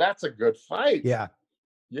 that's a good fight. Yeah.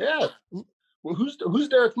 Yeah. Well, who's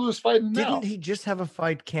Derek Lewis fighting now? Didn't he just have a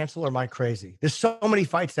fight cancel, or am I crazy? There's so many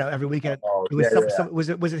fights now every weekend. Oh, it was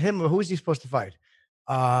was it him, or who was he supposed to fight?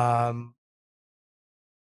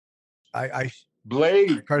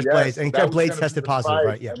 Blade. Curtis Yes, Blades. And Blades tested positive,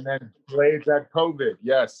 right? Yeah. And then Blades had COVID.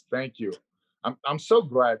 Yes, thank you. I'm so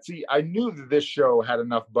glad. See, I knew that this show had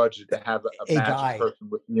enough budget to have a magic person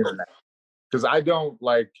with the internet. Because I don't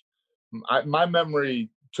my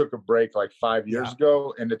memory took a break like 5 years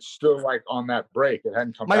ago, and it's still like on that break. It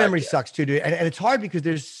hadn't come back. My memory yet. sucks too, dude. And it's hard because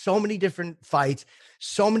there's so many different fights,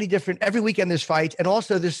 every weekend there's fights. And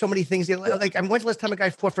also there's so many things. Like, when's the last time a guy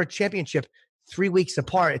fought for a championship 3 weeks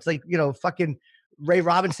apart? It's like, you know, fucking Ray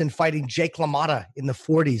Robinson fighting Jake LaMotta in the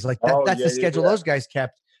 40s. Like that's the schedule those guys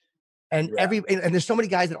kept. And and there's so many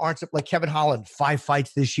guys that aren't, like Kevin Holland, 5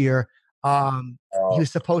 fights this year. He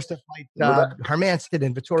was supposed to fight Hermansson,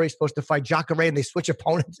 and Vittori's supposed to fight Jacare, and they switch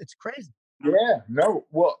opponents. It's crazy. Yeah, no,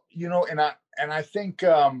 well, you know, and I think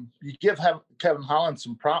you give Kevin Holland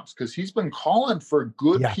some props because he's been calling for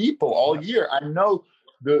good people all year. I know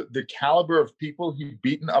the caliber of people he's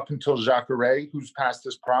beaten up until Jacare, who's past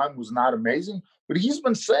his prime, was not amazing, but he's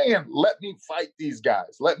been saying, "Let me fight these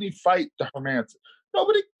guys. Let me fight the Hermansson."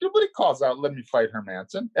 Nobody calls out, "Let me fight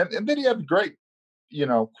Hermansson," and then he had a great, you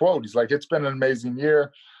know, quote. He's like, "It's been an amazing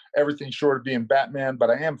year. Everything short of being Batman, but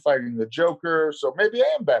I am fighting the Joker, so maybe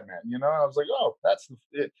I am Batman." You know, and I was like, "Oh, that's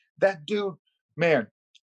that dude, man.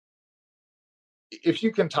 If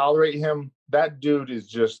you can tolerate him, that dude is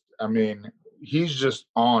just. I mean, he's just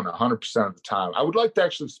on 100% of the time. I would like to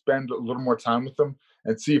actually spend a little more time with him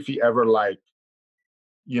and see if he ever like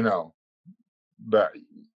he's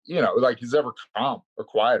ever calm or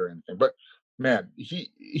quiet or anything, but." Man,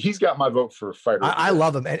 he's got my vote for fighter. I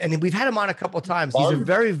love him, and we've had him on a couple of times. He's a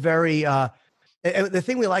very, very. And the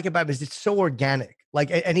thing we like about him is it's so organic.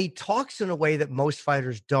 Like, and he talks in a way that most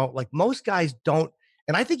fighters don't. Like, most guys don't.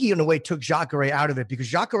 And I think he, in a way, took Jacare out of it because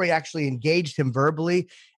Jacare actually engaged him verbally,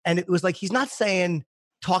 and it was like he's not saying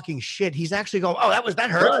talking shit. He's actually going, "Oh,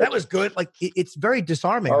 that hurt. Right. That was good." Like, it's very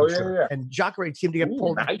disarming. Oh, I'm sure. Yeah. And Jacare seemed to get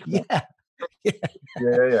pulled. Nice. Yeah.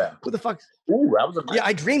 Yeah. Who the fuck? Ooh, that was a nice. Yeah,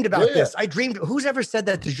 I dreamed about this. I dreamed. Who's ever said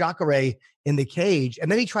that to Jacare in the cage?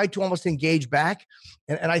 And then he tried to almost engage back,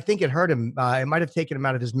 and I think it hurt him. It might have taken him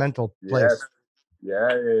out of his mental place.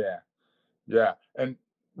 Yeah. And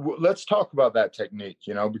let's talk about that technique.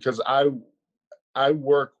 You know, because I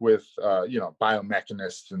work with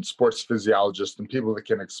biomechanists and sports physiologists and people that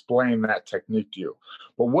can explain that technique to you.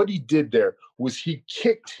 But what he did there was he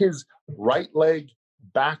kicked his right leg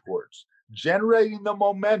backwards, generating the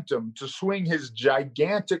momentum to swing his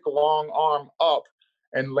gigantic long arm up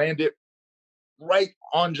and land it right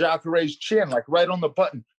on Jacare's chin, like right on the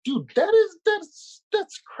button. Dude,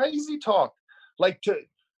 that's crazy talk. Like,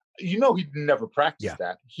 he never practiced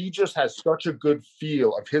that. He just has such a good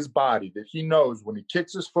feel of his body that he knows when he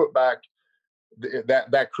kicks his foot back,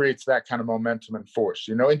 that creates that kind of momentum and force,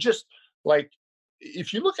 you know. And just like,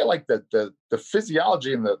 if you look at like the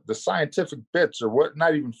physiology and the scientific bits, or what,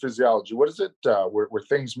 not even physiology, what is it? Where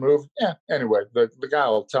things move? Yeah. Anyway, the guy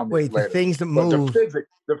will tell me later. The things that move.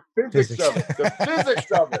 The physics of it. The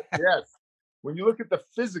physics of it. Yes. When you look at the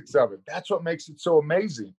physics of it, that's what makes it so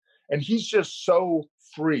amazing. And he's just so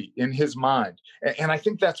free in his mind. And I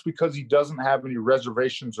think that's because he doesn't have any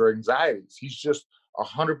reservations or anxieties. He's just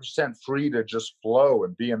 100% free to just flow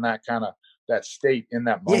and be in that state in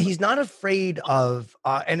that moment. Yeah, he's not afraid of,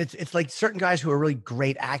 and it's like certain guys who are really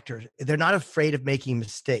great actors. They're not afraid of making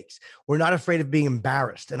mistakes. We're not afraid of being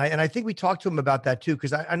embarrassed. And I think we talked to him about that too,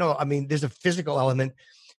 because I know, I mean, there's a physical element,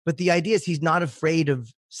 but the idea is he's not afraid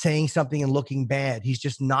of saying something and looking bad. He's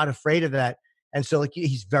just not afraid of that. And so like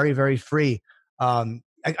he's very, very free. I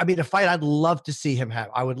mean, a fight I'd love to see him have.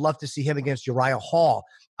 I would love to see him against Uriah Hall.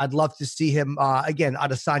 I'd love to see him, again,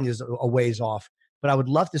 Adesanya's a ways off, but I would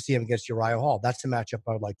love to see him against Uriah Hall. That's the matchup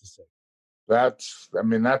I would like to see. That's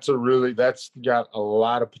got a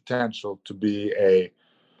lot of potential to be a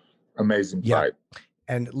amazing fight.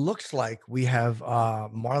 And it looks like we have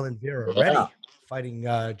Marlon Vera ready, fighting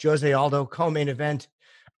Jose Aldo, co-main event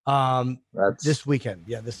this weekend.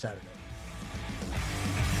 Yeah, this Saturday.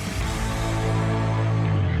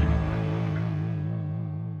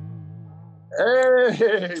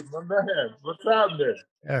 Hey, my man, what's happening?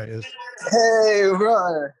 There it is. Hey,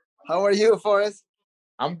 brother. How are you, Forrest?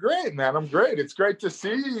 I'm great, man. I'm great. It's great to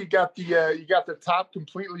see you. You got the top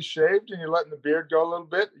completely shaved, and you're letting the beard go a little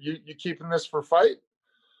bit. You keeping this for fight?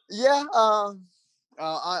 Yeah.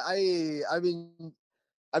 I've been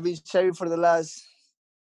shaving for the last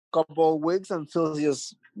couple of weeks and feels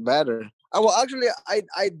just better. Well, actually, I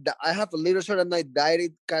have a little short and I dyed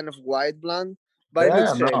it kind of white blonde, but it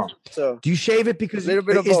looks shaved. So do you shave it because a little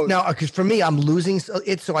bit of both? No, because for me, I'm losing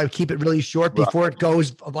it, so I keep it really short before it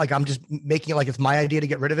goes. Like I'm just making it like it's my idea to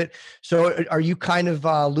get rid of it. So are you kind of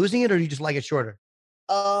losing it, or you just like it shorter?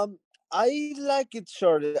 I like it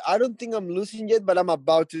shorter. I don't think I'm losing yet, but I'm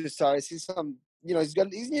about to start. I see some,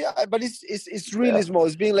 but it's really small.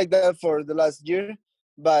 It's been like that for the last year,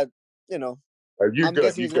 but I'm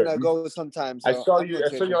guessing it's gonna go sometime. So I saw you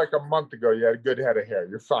like a month ago. You had a good head of hair.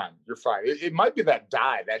 You're fine. It might be that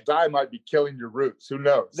dye. That dye might be killing your roots. Who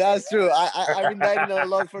knows? That's true. I've been dyeing a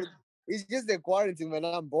lot it's just the quarantine when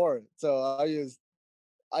I'm bored. So I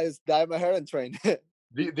just dye my hair and train.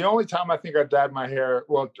 The only time I think I dyed my hair,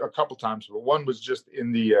 well, a couple times, but one was just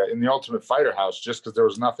in the Ultimate Fighter house, just because there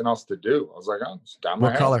was nothing else to do. I was like, oh, just dye my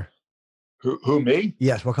hair. What color? Who me?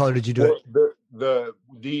 Yes. What color did you do it? The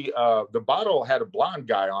bottle had a blonde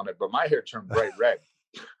guy on it, but my hair turned bright red.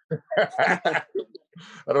 I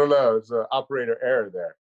don't know. It's an operator error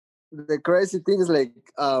there. The crazy thing is like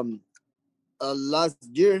last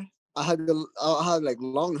year I had like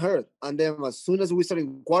long hair, and then as soon as we started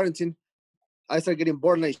in quarantine, I started getting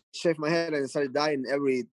bored and I shaved my head and started dyeing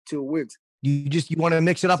every 2 weeks. You want to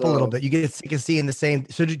mix it up a little bit. You get sick of seeing the same.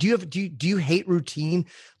 So do you hate routine?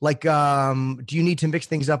 Like, do you need to mix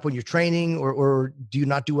things up when you're training, or do you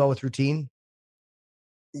not do well with routine?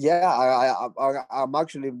 Yeah, I'm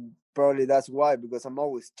actually probably that's why, because I'm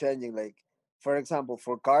always changing. Like, for example,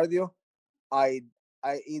 for cardio, I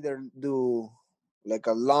either do like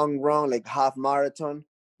a long run, like half marathon,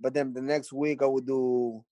 but then the next week I would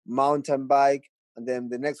do mountain bike, and then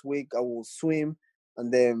the next week I will swim,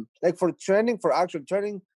 and then like for actual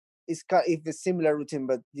training, it's a similar routine,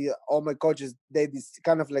 but all my coaches they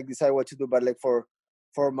kind of like decide what to do. But like for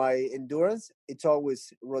my endurance, it's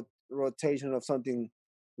always rotation of something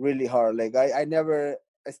really hard. Like I never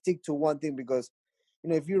stick to one thing, because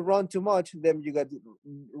if you run too much, then you get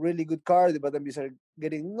really good cardio, but then you start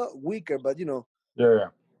getting not weaker, but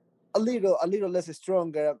a little less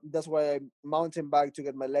stronger. That's why I mountain bike to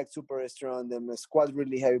get my legs super strong and my squat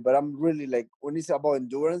really heavy. But I'm really like, when it's about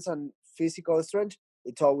endurance and physical strength,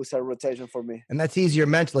 it's always a rotation for me. And that's easier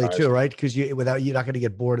mentally too, right? Because you're not going to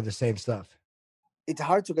get bored of the same stuff. It's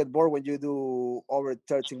hard to get bored when you do over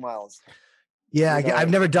 13 miles. Yeah, I've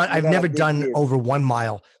never done over 1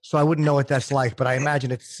 mile, so I wouldn't know what that's like, but I imagine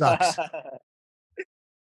it sucks.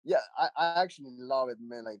 Yeah, I actually love it,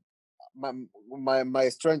 man. Like my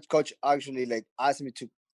strength coach actually like asked me to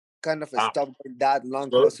kind of stop doing that long.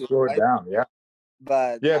 Slow it down, yeah.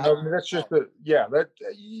 But that's just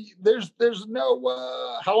there's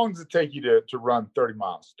no how long does it take you to run 30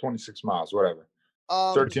 miles, 26 miles, whatever?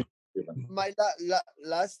 13. My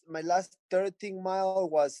last 13 mile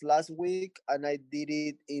was last week, and I did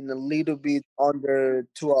it in a little bit under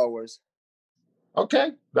 2 hours.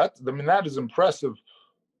 Okay, that is impressive.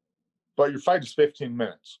 But your fight is 15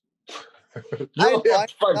 minutes.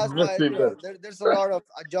 That's why there's a lot of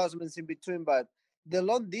adjustments in between, but the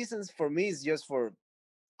long distance for me is just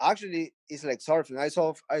it's like surfing.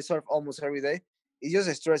 I surf almost every day. It's just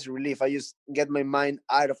a stress relief. I just get my mind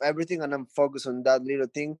out of everything and I'm focused on that little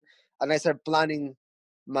thing. And I start planning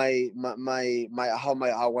my how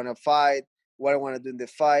I want to fight, what I want to do in the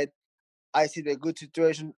fight. I see the good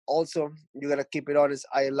situation. Also, you gotta keep it honest.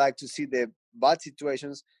 I like to see the bad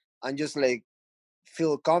situations and just like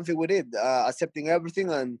feel comfy with it, accepting everything.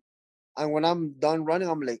 And when I'm done running,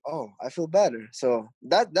 I'm like, oh, I feel better. So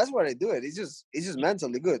that's what I do. It's just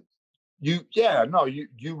mentally good. You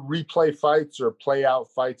replay fights or play out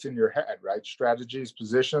fights in your head, right? Strategies,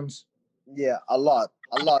 positions. Yeah, a lot.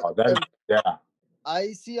 Oh,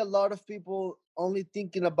 I see a lot of people only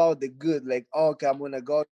thinking about the good, like, oh, okay, I'm gonna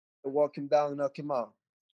go walk him down, knock him out.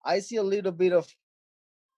 I see a little bit of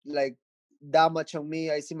like damage on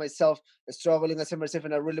me. I see myself struggling. I see myself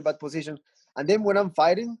in a really bad position, and then when I'm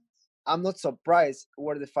fighting, I'm not surprised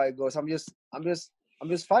where the fight goes. I'm just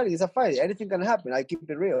fighting. It's a fight. Anything can happen. I keep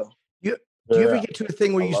it real. Do you ever get to a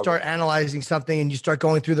thing where you start analyzing something and you start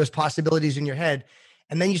going through those possibilities in your head,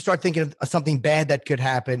 and then you start thinking of something bad that could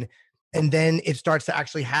happen, and then it starts to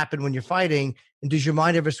actually happen when you're fighting? And does your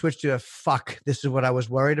mind ever switch to fuck, this is what I was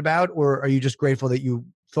worried about? Or are you just grateful that you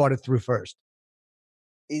thought it through first?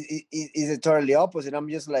 It's totally opposite. I'm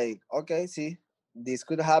just like, okay, see, this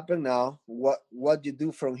could happen now. What you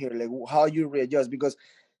do from here, like how you readjust, because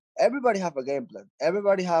everybody have a game plan.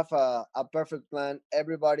 Everybody have a perfect plan.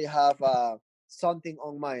 Everybody have something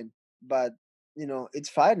on mind. But it's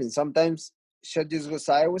fighting. Sometimes shit just goes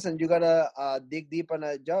sideways, and you gotta dig deep and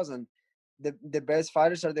adjust. And the best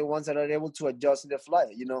fighters are the ones that are able to adjust in the fly.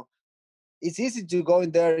 It's easy to go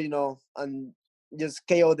in there, and just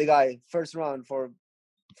KO the guy first round for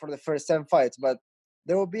the first 10 fights. But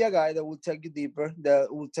there will be a guy that will take you deeper,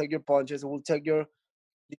 that will take your punches, will take your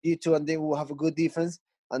jiu-jitsu, and they will have a good defense.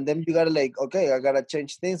 And then you gotta okay, I gotta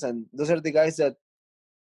change things. And those are the guys that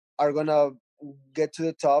are gonna get to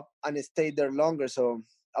the top and stay there longer. So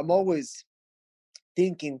I'm always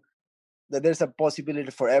thinking that there's a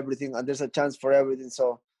possibility for everything and there's a chance for everything.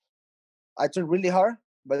 So I train really hard,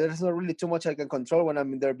 but there's not really too much I can control when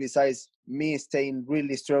I'm in there besides me staying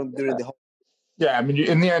really strong during the whole. Yeah, I mean,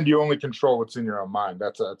 in the end, you only control what's in your own mind.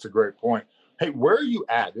 That's a great point. Hey, where are you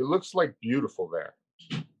at? It looks like beautiful there.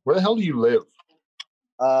 Where the hell do you live?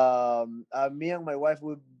 Me and my wife,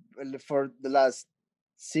 for the last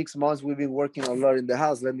 6 months, we've been working a lot in the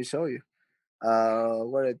house. Let me show you.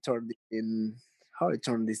 Where I turned in. How I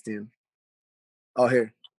turned this thing? Oh,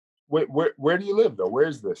 here. Where do you live though?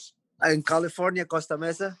 Where's this? In California, Costa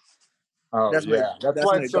Mesa. Oh, that's that's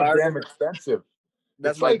why it's so damn expensive.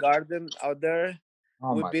 That's my garden out there.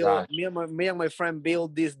 Oh we my built God. me and my friend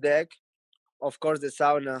built this deck. Of course, the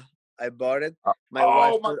sauna, I bought it. My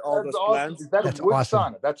wife put all those plants. Is that a wood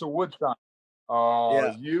sauna? That's a wood sauna.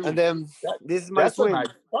 Oh, yeah. And then this is my swing. That's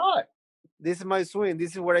a nice spot. This is my swing.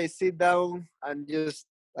 This is where I sit down and just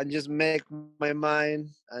make my mind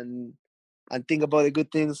and think about the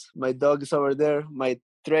good things. My dog is over there. My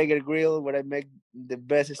Traeger grill where I make the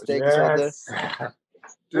best steaks out there.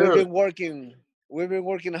 We've been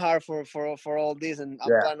working hard for all this, and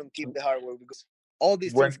I'm planning to keep the hard work because all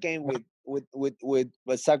these things came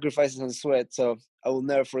with sacrifices and sweat. So I will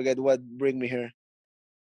never forget what bring me here.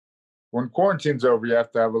 When quarantine's over, you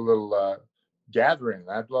have to have a little gathering.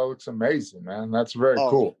 That looks amazing, man. That's very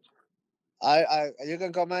cool. You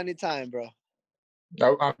can come anytime, bro.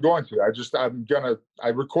 I'm going to. I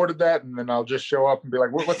recorded that, and then I'll just show up and be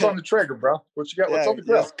like, "What's on the Traeger, bro? What you got? What's on the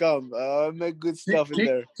grill?" Just come. Make good stuff in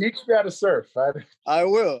there. Teach me how to surf. I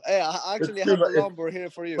will. Hey, I actually have a longboard here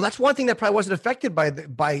for you. Well, that's one thing that probably wasn't affected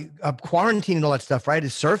by quarantine and all that stuff, right?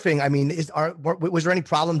 Is surfing. I mean, was there any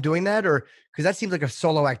problem doing that, or because that seems like a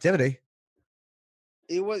solo activity?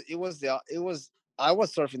 It was. I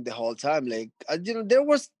was surfing the whole time. There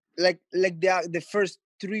was the first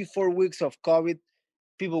 3-4 weeks of COVID.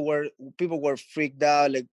 People were freaked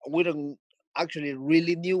out. We don't actually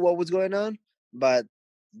really knew what was going on. But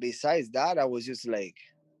besides that, I was just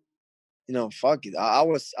fuck it. I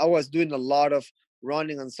was doing a lot of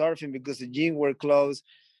running and surfing because the gym were closed,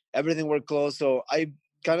 everything were closed. So I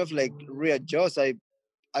kind of readjust. I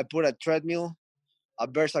put a treadmill, a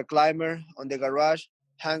Versa climber on the garage,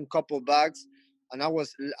 hang couple bags, and I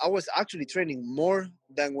was actually training more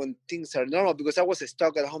than when things are normal because I was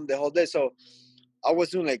stuck at home the whole day. So I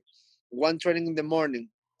was doing one training in the morning,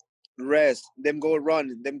 rest, then go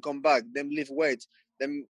running, then come back, then lift weights,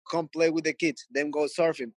 then come play with the kids, then go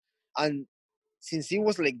surfing. And since it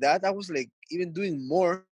was like that, I was even doing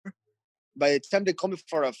more. By the time they called me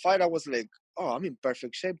for a fight, I was oh, I'm in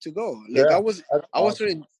perfect shape to go. I was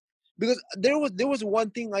training because there was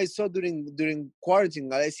one thing I saw during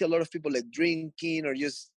quarantine. I see a lot of people drinking or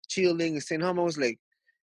just chilling, staying home. I was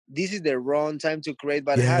this is the wrong time to create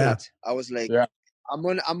bad habits. I was I'm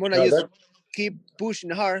gonna just keep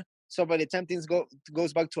pushing hard. So by the time things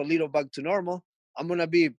goes back to normal, I'm gonna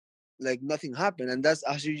be nothing happened, and that's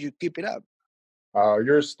how you keep it up. Oh,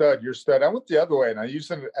 you're a stud. You're a stud. I went the other way, and I used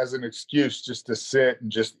it as an excuse just to sit and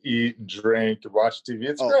just eat and drink and watch TV.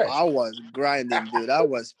 It's great. I was grinding, dude. I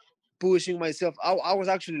was pushing myself. I was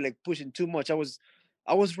actually pushing too much. I was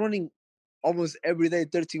running almost every day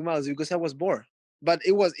 13 miles because I was bored. But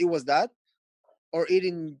it was that or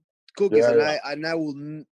eating cookies, and I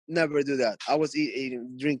will never do that. I was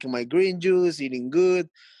drinking my green juice, eating good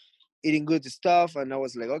stuff, and I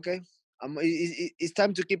was okay, it's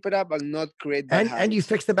time to keep it up and not create bad habits. And you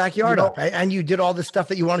fixed the backyard up, right? And you did all the stuff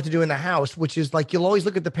that you wanted to do in the house, which is you'll always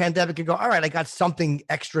look at the pandemic and go, all right, I got something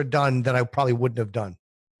extra done that I probably wouldn't have done.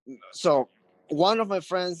 So one of my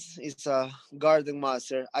friends is a garden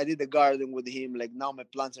master. I did the garden with him. Now my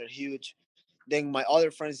plants are huge. Then my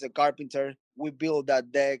other friend is a carpenter. We built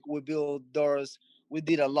that deck. We built doors. We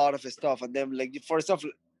did a lot of stuff. And then for stuff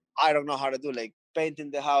I don't know how to do,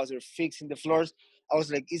 painting the house or fixing the floors, I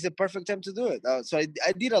was it's a perfect time to do it. So I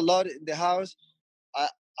did a lot in the house.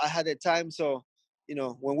 I had the time. So,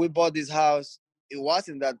 when we bought this house, it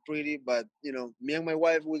wasn't that pretty, but, me and my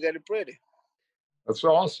wife, we got it pretty. That's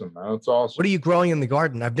awesome, man. That's awesome. What are you growing in the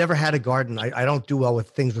garden? I've never had a garden. I don't do well with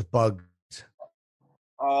things with bugs.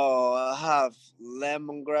 Oh, I have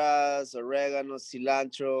lemongrass, oregano,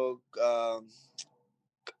 cilantro,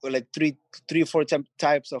 like three, four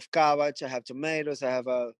types of cabbage. I have tomatoes. I have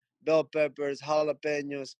bell peppers,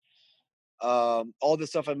 jalapenos. All the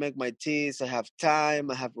stuff I make my teas. I have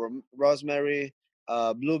thyme. I have rosemary,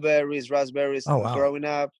 blueberries, raspberries. Oh, wow. Growing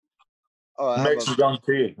up, Mexican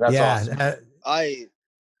tea. That's awesome.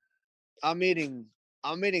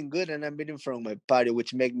 I'm eating good, and I'm eating from my patio,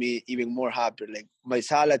 which make me even more happy. Like my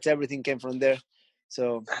salads, everything came from there.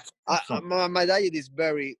 So my diet is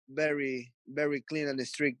very, very, very clean and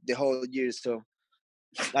strict the whole year. So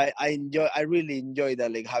I really enjoy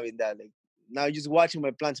that, like having that. Like now, just watching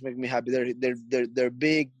my plants make me happy. They're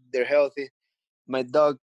big, they're healthy. My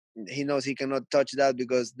dog, he knows he cannot touch that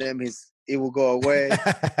because then it will go away.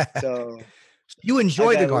 So you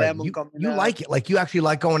enjoy the garden. You like it. Like you actually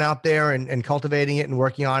like going out there and cultivating it and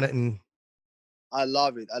working on it. And I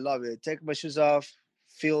love it. Take my shoes off,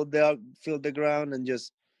 feel the ground, and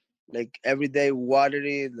just like every day water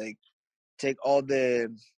it. Like take all the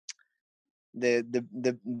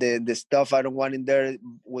stuff I don't want in there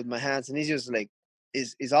with my hands, and it's just like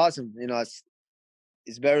it's awesome. You know,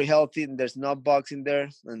 it's very healthy, and there's no bugs in there,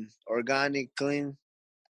 and organic, clean.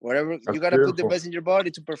 Whatever. That's you gotta beautiful. put the best in your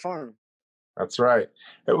body to perform. That's right.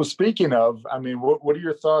 It was speaking of, I mean, what are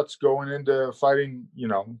your thoughts going into fighting, you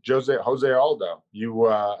know, Jose Aldo? You,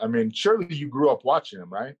 I mean, surely you grew up watching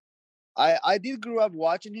him, right? I did grow up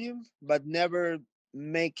watching him, but never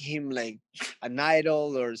make him like an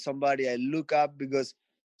idol or somebody I look up, because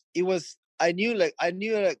I knew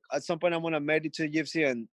at some point I'm gonna make it to UFC,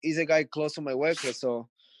 and he's a guy close to my weight class, so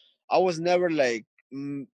I was never like,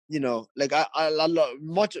 you know, like a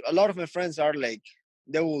lot of my friends are like,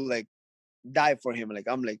 they will like die for him. Like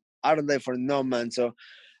I'm like, I don't die for no man. So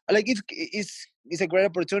like it's a great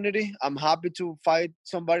opportunity. I'm happy to fight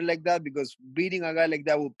somebody like that, because beating a guy like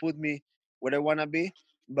that will put me where I wanna be.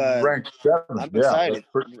 But ranked 7. I'm excited.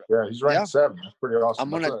 He's ranked 7. That's pretty awesome.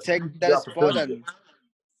 I'm gonna take that spot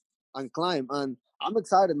and climb. And I'm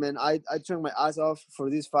excited, man. I turn my ass off for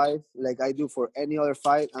this fight like I do for any other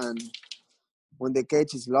fight. And when the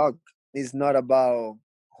cage is locked, it's not about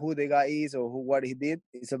who the guy is or what he did.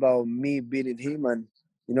 It's about me beating him, and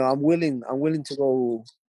you know, I'm willing to go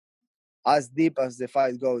as deep as the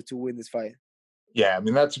fight goes to win this fight. Yeah, I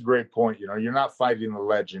mean, that's a great point. You know, you're not fighting the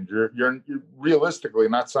legend. You're realistically,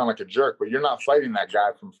 not sound like a jerk, but you're not fighting that guy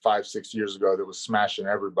from 5-6 years ago that was smashing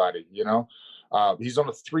everybody. You know, he's on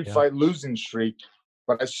a 3-fight losing streak,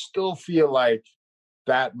 but I still feel like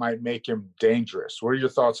that might make him dangerous. What are your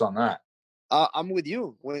thoughts on that? I'm with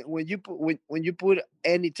you. When you put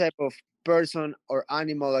any type of person or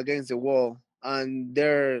animal against the wall, and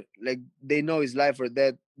they're like, they know it's life or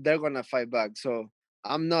death, they're gonna fight back. So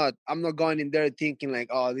I'm not going in there thinking like,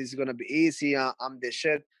 oh, this is gonna be easy. I'm the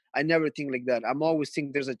shit. I never think like that. I'm always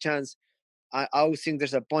think there's a chance. I always think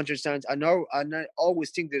there's a puncher's chance. I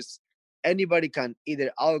always think there's anybody can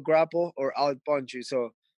either out grapple or out punch you.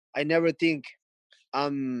 So I never think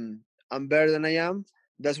I'm better than I am.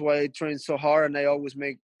 That's why I train so hard, and I always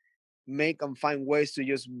make and find ways to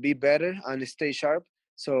just be better and stay sharp.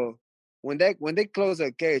 So when they close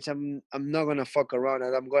the cage, I'm not gonna fuck around,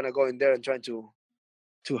 and I'm gonna go in there and try to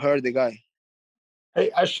hurt the guy.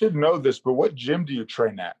 Hey, I should know this, but what gym do you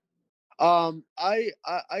train at? I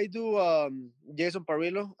do Jason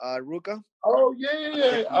Parillo, Ruka. Oh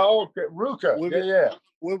yeah. Oh, okay, Ruka.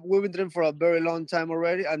 We've been training for a very long time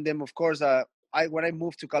already, and then of course when I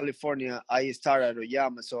moved to California, I started at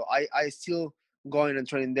Oyama, so I still going and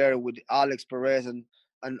training there with Alex Perez and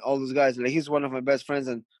all those guys. Like he's one of my best friends,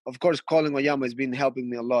 and of course Colin Oyama has been helping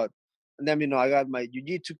me a lot. And then, you know, I got my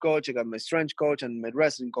jiu-jitsu coach, I got my strength coach, and my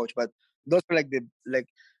wrestling coach. But those are like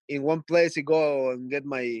in one place I go and get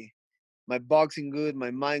my boxing good,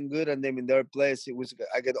 my mind good, and then in the other place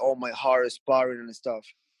I get all my hard sparring and stuff.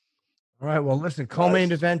 All right. Well, listen,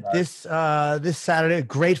 co-main event this Saturday,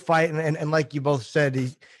 great fight, and like you both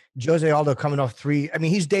said, Jose Aldo coming off 3. I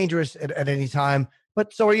mean, he's dangerous at any time,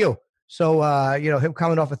 but so are you. So you know, him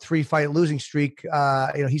coming off a 3-fight losing streak, you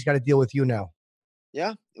know, he's got to deal with you now.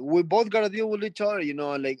 Yeah, we both got to deal with each other, you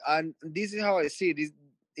know. Like, and this is how I see it. This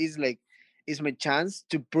is like, it's my chance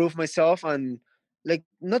to prove myself, and like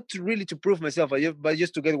not really to prove myself, but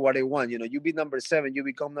just to get what I want. You know, you be number 7, you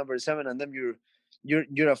become number 7, and then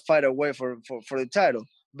you're a fight away for the title.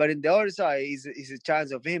 But in the other side is a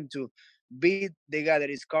chance of him to beat the guy that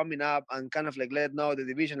is coming up and kind of like let know the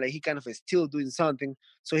division, like he kind of is still doing something,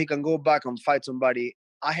 so he can go back and fight somebody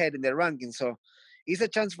ahead in the ranking. So it's a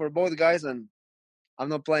chance for both guys, and I'm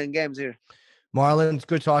not playing games here. Marlon, it's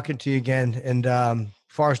good talking to you again. And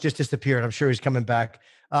Forrest just disappeared. I'm sure he's coming back.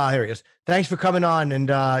 Here he is. Thanks for coming on. And,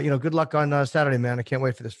 good luck on Saturday, man. I can't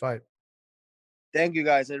wait for this fight. Thank you,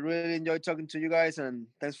 guys. I really enjoyed talking to you guys, and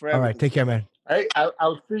thanks for everything. All everything. right. Take care, man. Hey,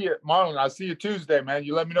 I'll see you, Marlon. I'll see you Tuesday, man.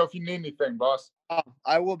 You let me know if you need anything, boss.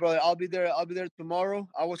 I will, brother. I'll be there tomorrow.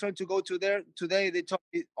 I was trying to go to there today. They told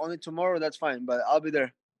me only tomorrow. That's fine, but I'll be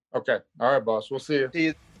there. Okay. All right, boss. We'll see you. See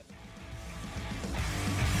you.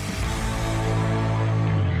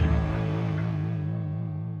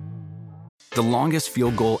 The longest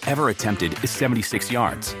field goal ever attempted is 76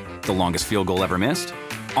 yards. The longest field goal ever missed?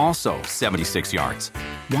 Also 76 yards.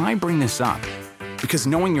 Why bring this up? Because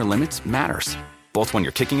knowing your limits matters, both when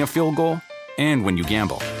you're kicking a field goal and when you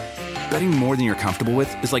gamble. Betting more than you're comfortable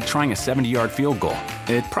with is like trying a 70-yard field goal.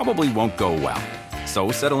 It probably won't go well.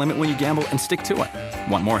 So set a limit when you gamble and stick to it.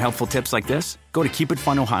 Want more helpful tips like this? Go to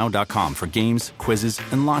keepitfunohio.com for games, quizzes,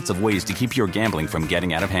 and lots of ways to keep your gambling from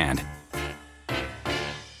getting out of hand.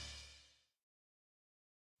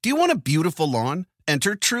 Do you want a beautiful lawn?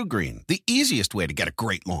 Enter TruGreen, the easiest way to get a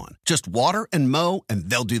great lawn. Just water and mow, and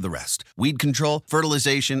they'll do the rest. Weed control,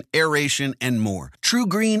 fertilization, aeration, and more.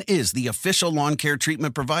 TruGreen is the official lawn care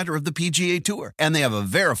treatment provider of the PGA Tour, and they have a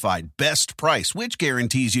verified best price, which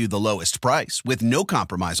guarantees you the lowest price with no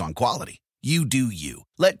compromise on quality. You do you.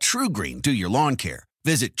 Let TruGreen do your lawn care.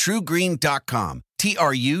 Visit TruGreen.com,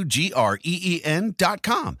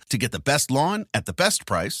 TruGreen.com, to get the best lawn at the best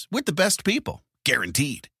price with the best people.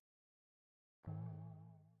 Guaranteed.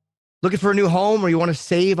 Looking for a new home or you want to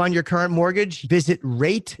save on your current mortgage? Visit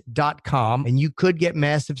rate.com and you could get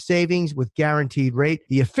massive savings with Guaranteed Rate,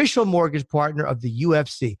 the official mortgage partner of the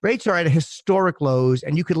UFC. Rates are at historic lows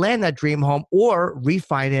and you could land that dream home or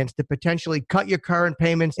refinance to potentially cut your current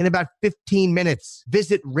payments in about 15 minutes.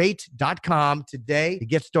 Visit rate.com today to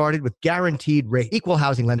get started with Guaranteed Rate. Equal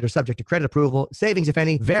housing lender subject to credit approval. Savings, if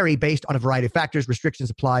any, vary based on a variety of factors. Restrictions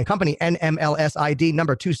apply. Company NMLS ID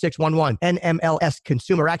number 2611.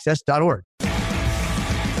 NMLSconsumeraccess.org. Yeah,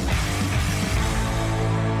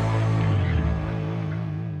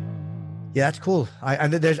 that's cool.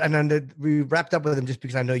 We wrapped up with him just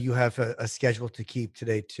because I know you have a schedule to keep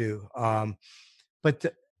today too. I've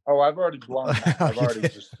already blown that. I've already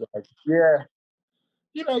just I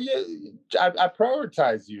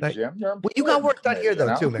prioritize you, Jim. Well, you got work done here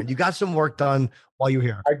though, too, man. You got some work done while you were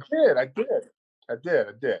here. I did.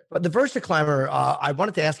 But the VersaClimber, I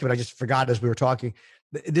wanted to ask you, but I just forgot as we were talking.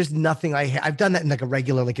 There's nothing I've done that in like a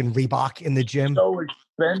regular, like in Reebok in the gym. So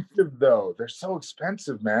expensive though. They're so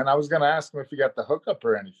expensive, man. I was going to ask him if you got the hookup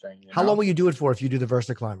or anything. How long will you do it for if you do the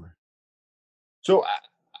VersaClimber? So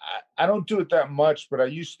I don't do it that much, but I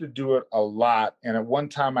used to do it a lot. And at one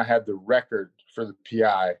time I had the record for the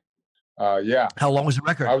PI. How long was the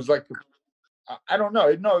record? I was like, I don't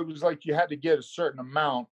know. No, it was like you had to get a certain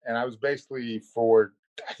amount. And I was basically for,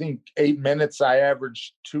 I think 8 minutes, I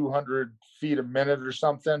averaged 200 feet a minute or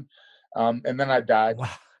something. And then I died. Wow.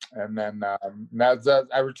 And then I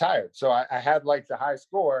retired. So I had like the high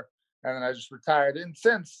score and then I just retired. And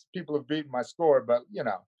since people have beaten my score, but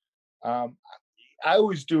I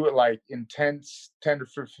always do it like intense 10 to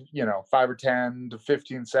 15, 5 or 10 to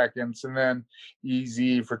 15 seconds and then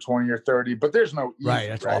easy for 20 or 30, but there's no easy, right?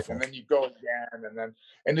 That's awful. And then you go again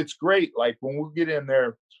and it's great. Like when we get in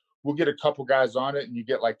there, we'll get a couple guys on it and you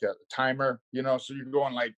get like a timer, so you're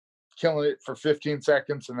going like killing it for 15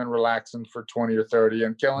 seconds and then relaxing for 20 or 30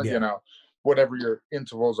 and killing, whatever your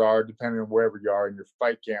intervals are, depending on wherever you are in your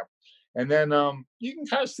fight camp. And then you can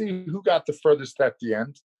kind of see who got the furthest at the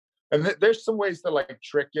end. And there's some ways to like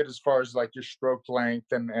trick it as far as like your stroke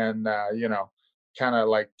length and kind of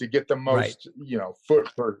like to get the most, foot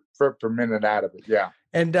per minute out of it. Yeah.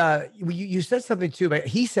 And you said something too, but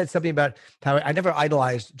he said something about how I never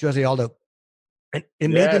idolized Jose Aldo. And it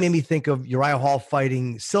made me think of Uriah Hall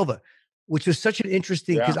fighting Silva, which was such an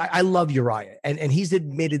interesting, because I love Uriah. And he's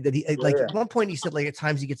admitted that at one point he said like at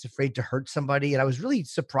times he gets afraid to hurt somebody. And I was really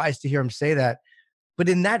surprised to hear him say that. But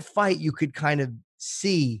in that fight, you could kind of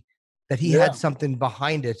see that he had something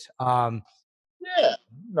behind it.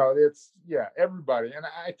 Everybody. And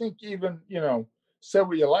I think even, say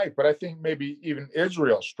what you like, but I think maybe even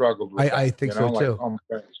Israel struggled with I think so too.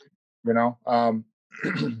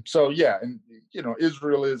 So and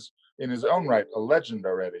Israel is in his own right a legend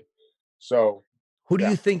already. So who do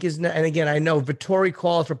you think is, and again, I know Vettori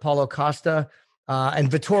calls for Paulo Costa,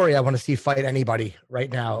 and Vettori I want to see fight anybody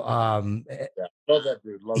right now. Love that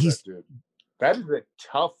dude. That dude. That is a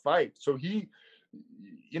tough fight. So he,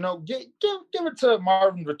 give it to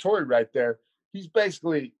Marvin Vettori right there. He's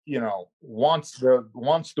basically, wants the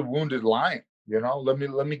wounded lion. Let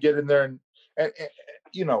me get in there and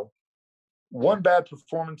one bad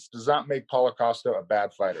performance does not make Paulo Costa a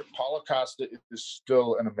bad fighter. Paulo Costa is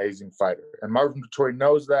still an amazing fighter. And Marvin Vettori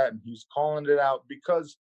knows that, and he's calling it out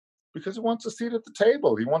because he wants a seat at the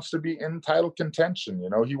table. He wants to be in title contention.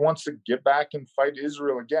 He wants to get back and fight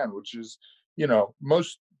Israel again, which is,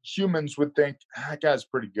 most humans would think, that guy's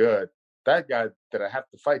pretty good. That guy that I have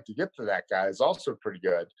to fight to get to that guy is also pretty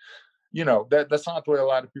good. That's not the way a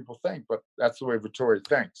lot of people think, but that's the way Vettori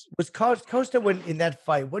thinks. Was Costa when in that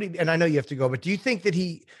fight? And I know you have to go, but do you think that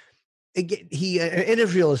he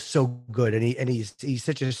Israel is so good, and he's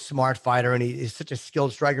such a smart fighter, and he's such a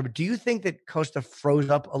skilled striker. But do you think that Costa froze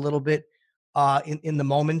up a little bit in the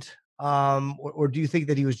moment, or do you think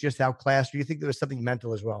that he was just outclassed? Or do you think there was something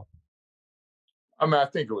mental as well? I mean, I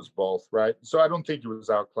think it was both, right? So I don't think he was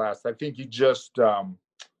outclassed. I think he just,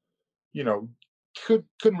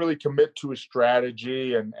 couldn't really commit to a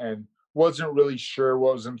strategy and wasn't really sure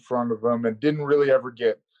what was in front of him and didn't really ever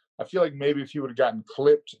I feel like maybe if he would have gotten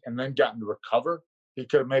clipped and then gotten to recover, he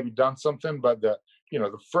could have maybe done something. But the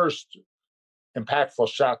first impactful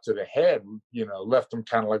shot to the head, left him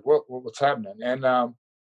kind of like, what's happening? And, I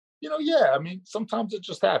mean, sometimes it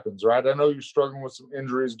just happens, right? I know you're struggling with some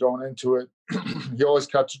injuries going into it. He always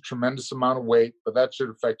cuts a tremendous amount of weight, but that should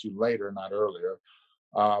affect you later, not earlier.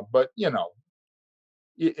 But,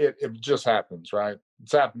 it just happens, right?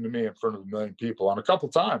 It's happened to me in front of 1 million people on a couple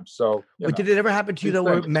times. So, but did it ever happen to you though,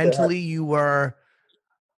 where mentally you were,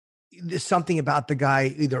 there's something about the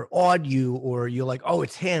guy either awed you or you're like, oh,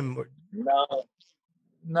 it's him?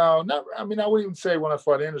 No, not. I mean, I wouldn't even say when I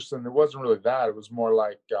fought Anderson, it wasn't really that. It was more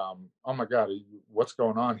like, oh my God, what's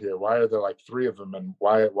going on here? Why are there like 3 of them? And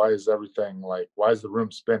why is everything like, why is the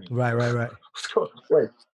room spinning? Right. Wait,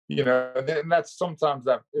 and that's sometimes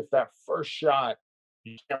that if that first shot,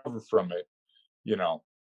 you can't recover from it, it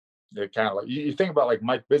kind of like, you think about like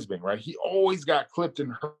Mike Bisping, right? He always got clipped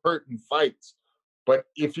and hurt in fights, but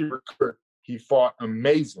if he recovered, he fought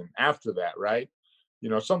amazing after that, right?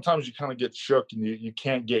 Sometimes you kind of get shook and you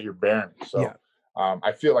can't get your bearings. So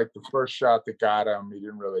I feel like the first shot that got him, he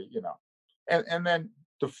didn't really, and then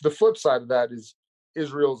the flip side of that is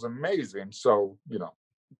Israel's amazing. So,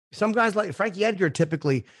 some guys like Frankie Edgar,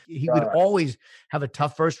 typically he would always have a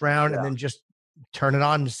tough first round and then just turn it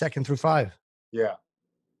on 2nd through 5. Yeah.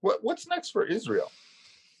 What's next for Israel?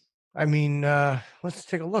 I mean, let's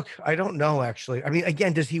take a look. I don't know, actually. I mean,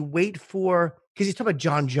 again, does he wait for, because he's talking about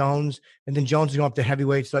John Jones, and then Jones is going up to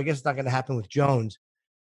heavyweight, so I guess it's not going to happen with Jones.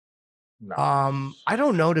 No. I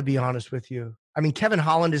don't know, to be honest with you. I mean, Kevin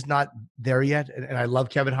Holland is not there yet, and I love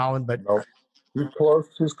Kevin Holland, but nope.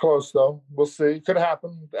 He's close though. We'll see. It could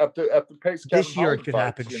happen at the pace. This year it could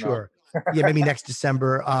happen, sure. Yeah, maybe next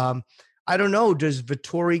December. I don't know. Does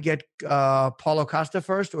Vettori get Paulo Costa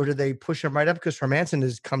first, or do they push him right up? Because Hermanson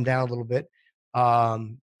has come down a little bit. I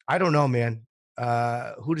don't know, man.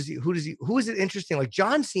 Who is it interesting? Like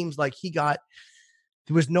John seems like there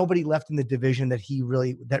was nobody left in the division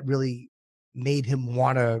that really made him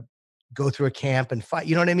want to go through a camp and fight.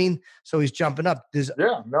 You know what I mean? So he's jumping up. I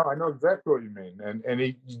know exactly what you mean. And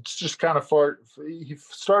he just kind of he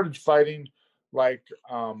started fighting like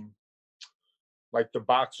the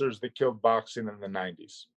boxers that killed boxing in the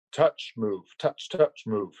 90s. Touch, move, touch,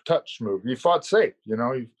 move, touch, move. He fought safe,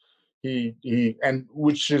 he and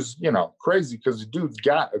which is, crazy because the dude's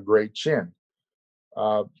got a great chin.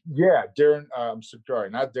 Darren, I'm sorry,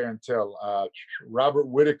 not Darren Till. Robert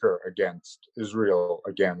Whittaker against Israel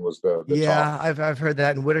again was the talk. I've heard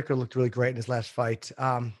that, and Whittaker looked really great in his last fight.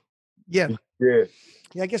 Yeah,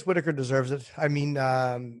 I guess Whittaker deserves it. I mean,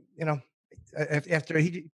 after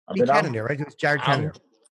he beat Cannonier, right? It was Jared Cannonier.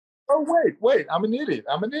 Oh wait! I'm an idiot.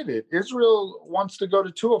 Israel wants to go to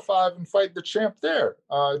 205 and fight the champ there,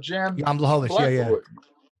 Jan Blachowicz.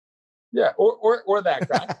 Yeah, or that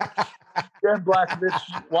guy. Jan Blachowicz,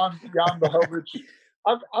 Jan Blachowicz.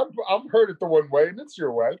 I've heard it the one way, and it's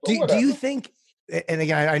your way. Do you think? And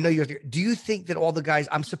again, I know you have to. Do you think that all the guys?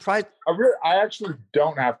 I'm surprised. I actually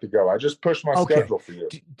don't have to go. I just push my schedule for you.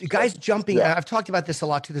 The guys jumping. Yeah. I've talked about this a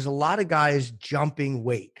lot too. There's a lot of guys jumping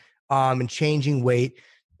weight, and changing weight.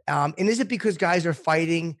 And is it because guys are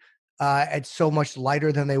fighting at so much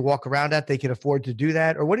lighter than they walk around at? They can afford to do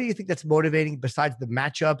that, or what do you think that's motivating besides the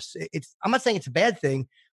matchups? I'm not saying it's a bad thing,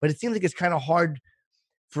 but it seems like it's kind of hard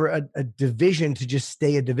for a division to just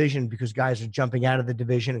stay a division because guys are jumping out of the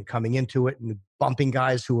division and coming into it and bumping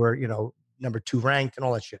guys who are, number 2 ranked and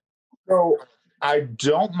all that shit. So I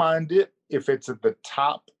don't mind it if it's at the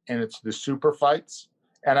top and it's the super fights.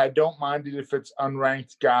 And I don't mind it if it's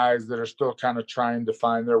unranked guys that are still kind of trying to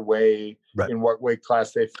find their way in what weight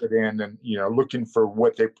class they fit in and, looking for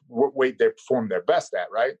what weight they perform their best at.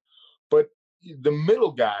 Right. But the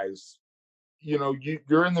middle guys, you know,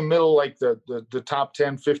 you're in the middle, like the top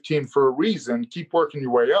 10, 15 for a reason. Keep working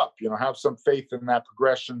your way up, you know, have some faith in that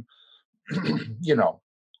progression. You know,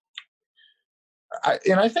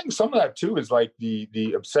 I think some of that too is like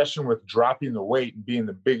the obsession with dropping the weight and being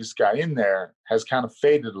the biggest guy in there has kind of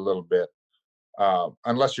faded a little bit.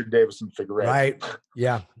 Unless you're Davison Figueiredo. Right.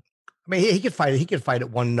 Yeah. I mean, he could fight. He could fight at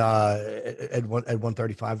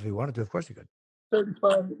 135 if he wanted to. Of course he could.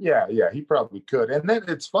 35. Yeah, he probably could. And then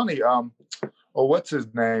it's funny. What's his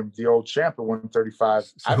name? The old champ at 135.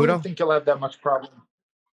 Cejudo? I don't think he'll have that much problem.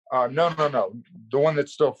 No. The one that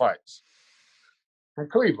still fights from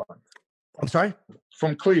Cleveland. I'm sorry.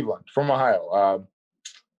 From Cleveland, from Ohio.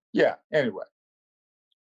 Yeah. Anyway,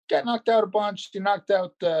 got knocked out a bunch. He knocked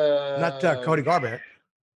out. Not Cody Garbrandt.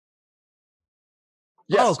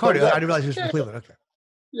 Yes, Cody. I didn't realize he was from Cleveland. Okay.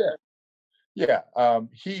 Yeah.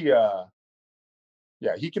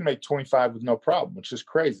 He can make 25 with no problem, which is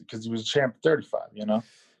crazy because he was a champ at 35. You know.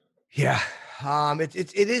 Yeah.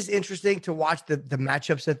 It is interesting to watch the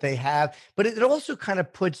matchups that they have, but it also kind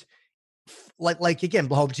of puts like again,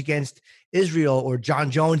 Blachowicz against Israel or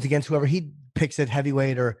John Jones against whoever he picks at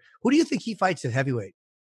heavyweight, or who do you think he fights at heavyweight?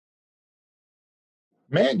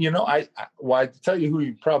 Man, you know, I tell you who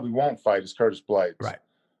he probably won't fight is Curtis Blaydes. Right.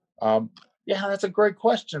 Yeah, that's a great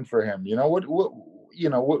question for him. You know,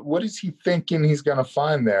 what is he thinking he's going to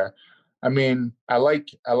find there? I mean, I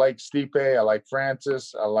like Stipe, I like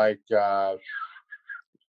Francis, I like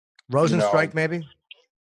Rosenstrike, maybe.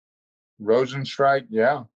 Rosenstrike,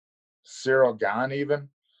 yeah. Cyril Gane, even.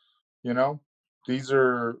 You know, these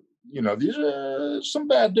are some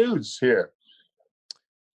bad dudes here.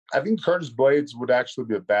 I think Curtis Blaydes would actually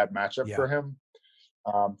be a bad matchup for him.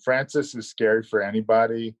 Francis is scary for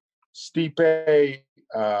anybody. Stipe,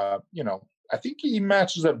 you know, I think he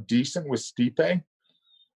matches up decent with Stipe.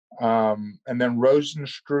 And then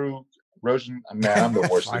Rosenstruck, man, I'm the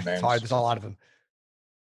worst at names. Sorry, there's a lot of them.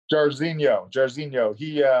 Jairzinho,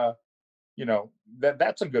 he, you know,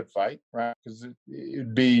 that's a good fight, right? Because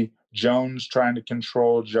it'd be Jones trying to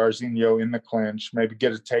control Jairzinho in the clinch, maybe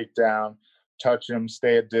get a takedown, touch him,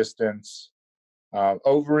 stay at distance.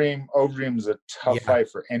 Overeem is a tough fight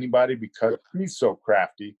for anybody because he's so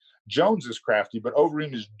crafty. Jones is crafty, but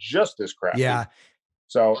Overeem is just as crafty. Yeah.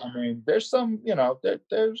 So, I mean, there's some, you know,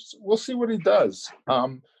 we'll see what he does.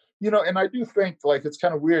 You know, and I do think, like, it's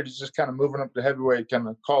kind of weird. He's just kind of moving up to heavyweight, kind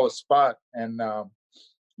of call a spot. And,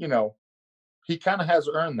 you know, he kind of has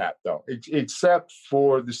earned that, though, except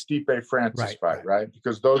for the Stipe Francis fight, right?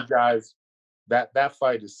 Because those guys, that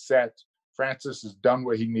fight is set. Francis has done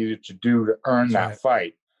what he needed to do to earn that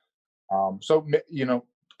fight. So, you know,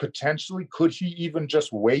 potentially, could he even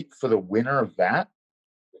just wait for the winner of that?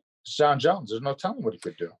 John Jones, there's no telling what he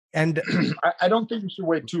could do. And I don't think he should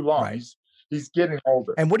wait too long. Right. He's getting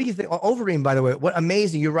older. And what do you think? Overeem, by the way, what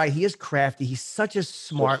amazing. You're right. He is crafty. He's such a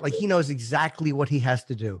smart, like he knows exactly what he has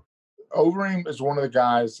to do. Overeem is one of the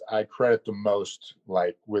guys I credit the most,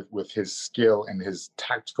 like with his skill and his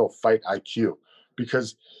tactical fight IQ,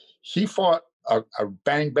 because he fought a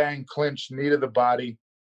bang, bang clinch, knee to the body,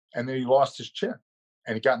 and then he lost his chin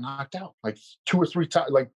and he got knocked out like 2 or 3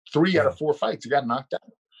 times, like 3 out of 4 fights. He got knocked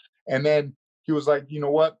out. And then he was like, you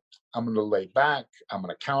know what? I'm going to lay back. I'm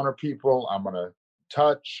going to counter people. I'm going to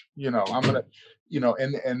touch, you know, I'm going to, you know,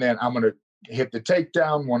 and then I'm going to hit the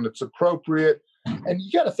takedown when it's appropriate. And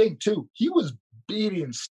you got to think too, he was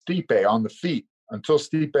beating Stipe on the feet until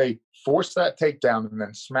Stipe forced that takedown and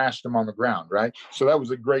then smashed him on the ground, right? So that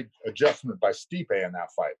was a great adjustment by Stipe in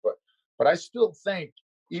that fight. But I still think,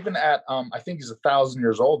 even at I think he's 1,000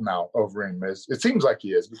 years old now, Overeem is. It seems like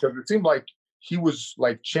he is, because it seemed like he was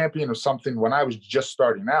like champion of something when I was just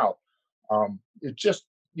starting out. It just,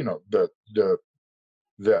 you know, the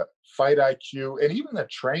fight IQ and even the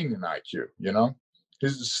training IQ, you know,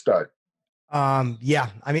 he's a stud. Yeah,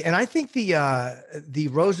 I mean, and I think the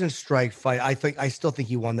Rosenstrike fight, I still think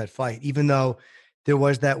he won that fight, even though there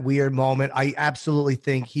was that weird moment. I absolutely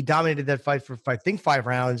think he dominated that fight for, I think, 5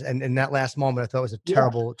 rounds. And in that last moment, I thought it was a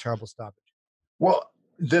terrible, terrible stoppage. Well,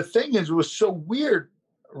 the thing is, it was so weird.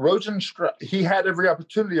 Rosenstrike, he had every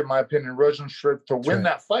opportunity, in my opinion, Rosenstrike to win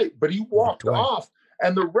that fight, but he walked off,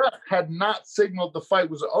 and the ref had not signaled the fight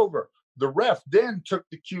was over. The ref then took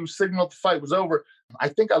the cue, signaled the fight was over. I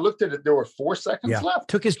think I looked at it, there were 4 seconds left.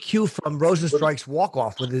 Took his cue from Rosenstrike's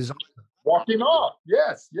walk-off with his... Walking off,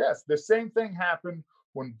 yes. The same thing happened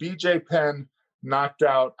when BJ Penn knocked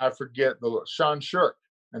out, I forget, Sean Shirk.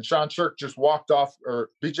 And Sean Shirk just walked off,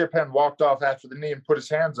 or BJ Penn walked off after the knee and put his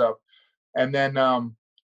hands up. And then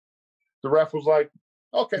the ref was like,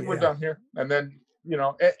 okay, we're done here. And then, you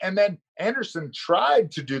know, and then Anderson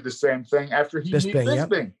tried to do the same thing after he beat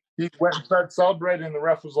Bisping. He went and started celebrating, and the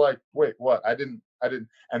ref was like, "Wait, what? I didn't."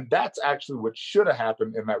 And that's actually what should have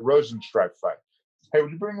happened in that Rosenstrike fight. Hey,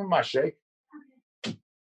 would you bring me my shake?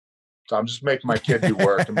 So I'm just making my kid do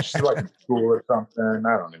work. I mean, she's like in school or something.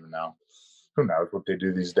 I don't even know. Who knows what they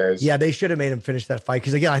do these days? Yeah, they should have made him finish that fight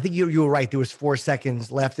because again, I think you were right. There was 4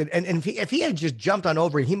 seconds left, and if he had just jumped on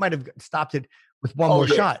over, he might have stopped it with one more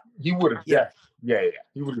shot. He would have. Yeah,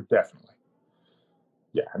 he would have definitely.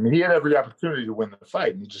 Yeah, I mean, he had every opportunity to win the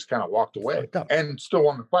fight, and he just kind of walked away, and still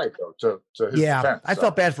won the fight though. To his defense, I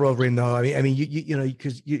felt bad for Overeem though. I mean, you know,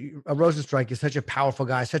 because a Rosenstrike is such a powerful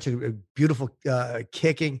guy, such a beautiful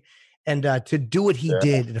kicking. And to do what he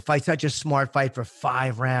did, and to fight such a smart fight for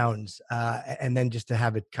 5 rounds, and then just to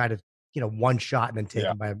have it kind of, you know, one shot and then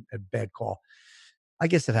taken by a bad call. I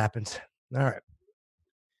guess it happens. All right.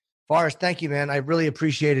 Forrest, thank you, man. I really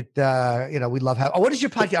appreciate it. You know, we love having. Oh, what is your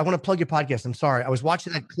podcast? I want to plug your podcast. I'm sorry. I was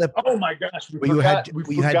watching that clip. Oh my gosh. You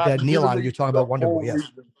had Neil on. You're talking about Wonder Boy. Yes.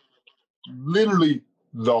 Literally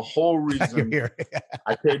the whole reason here.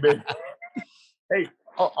 I came in. Hey,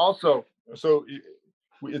 also, so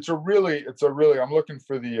it's a really I'm looking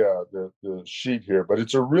for the sheet here, but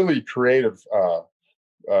it's a really creative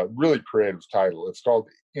title. It's called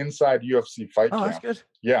Inside UFC Fight Camp. Oh, that's good.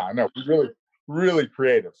 Yeah, I know. Really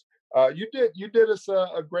creative. You did us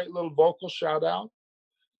a great little vocal shout out.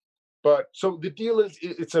 But so the deal is,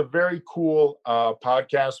 it's a very cool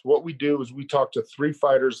podcast. What we do is we talk to 3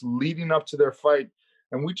 fighters leading up to their fight,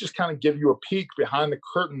 and we just kind of give you a peek behind the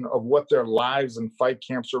curtain of what their lives and fight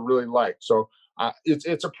camps are really like. So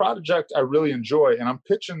it's a project I really enjoy, and I'm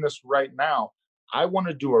pitching this right now. I want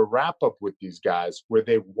to do a wrap-up with these guys where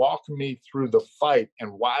they walk me through the fight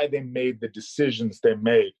and why they made the decisions they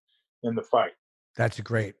made in the fight. That's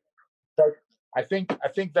great. I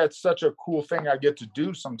think that's such a cool thing I get to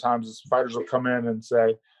do sometimes is fighters will come in and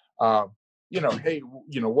say, you know, hey,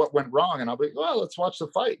 you know, what went wrong? And I'll be, well, let's watch the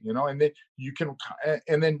fight, you know, and then you can,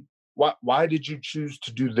 and then why did you choose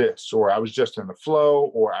to do this? Or I was just in the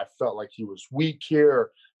flow, or I felt like he was weak here.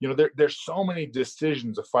 You know, there's so many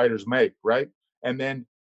decisions the fighters make, right? And then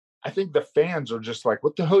I think the fans are just like,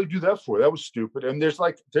 what the hell did you do that for? That was stupid. And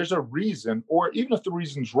there's a reason, or even if the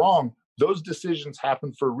reason's wrong, those decisions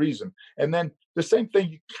happen for a reason. And then the same thing,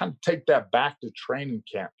 you kind of take that back to training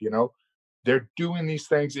camp, you know? They're doing these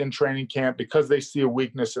things in training camp because they see a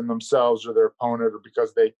weakness in themselves or their opponent, or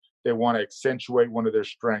because they want to accentuate one of their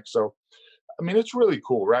strengths. So, I mean, it's really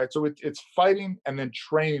cool, right? So it's fighting and then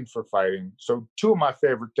training for fighting. So 2 of my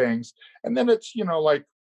favorite things. And then it's, you know, like,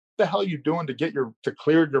 the hell are you doing to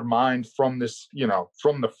clear your mind from this, you know,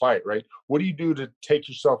 from the fight, right? What do you do to take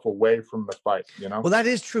yourself away from the fight, you know? Well, that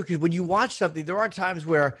is true, because when you watch something, there are times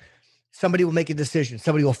where somebody will make a decision.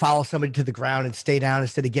 Somebody will follow somebody to the ground and stay down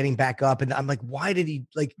instead of getting back up. And I'm like, why did he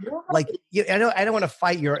like, I don't want to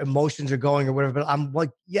fight your emotions or going or whatever, but I'm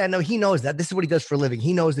like, yeah, no, he knows that. This is what he does for a living.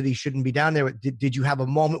 He knows that he shouldn't be down there. Did you have a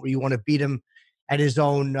moment where you want to beat him at his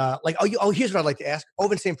own, here's what I'd like to ask.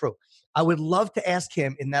 Ovince St. Preux. I would love to ask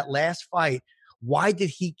him in that last fight, why did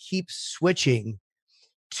he keep switching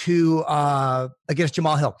to against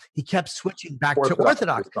Jamal Hill? He kept switching back to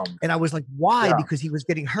orthodox. And I was like, why? Yeah. Because he was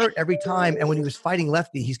getting hurt every time. And when he was fighting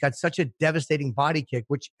lefty, he's got such a devastating body kick,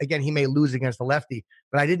 which again, he may lose against the lefty,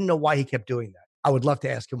 but I didn't know why he kept doing that. I would love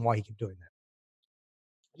to ask him why he kept doing that.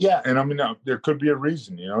 Yeah. And I mean, there could be a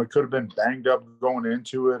reason, you know, it could have been banged up going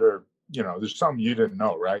into it, or, you know, there's something you didn't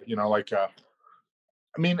know, right? You know, like, I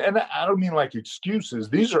mean, and I don't mean like excuses.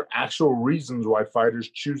 These are actual reasons why fighters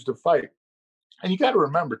choose to fight. And you got to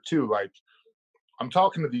remember too, like, I'm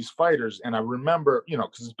talking to these fighters and I remember, you know,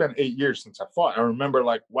 because it's been 8 years since I fought. I remember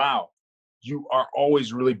like, wow, you are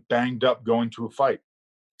always really banged up going to a fight.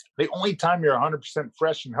 The only time you're 100%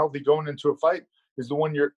 fresh and healthy going into a fight is the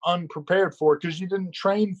one you're unprepared for because you didn't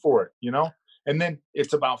train for it, you know? And then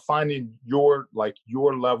it's about finding your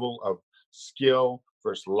level of skill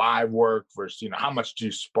versus live work versus, you know, how much do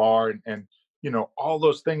you spar and you know, all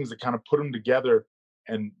those things that kind of put them together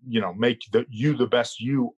and, you know, make you the best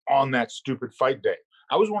you on that stupid fight day.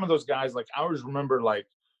 I was one of those guys, like, I always remember like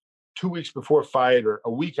 2 weeks before a fight or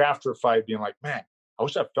a week after a fight being like, man, I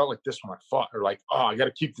wish I felt like this when I fought, or like, oh, I got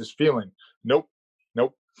to keep this feeling. Nope.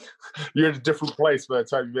 You're in a different place by the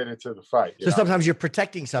time you get into the fight. So sometimes you're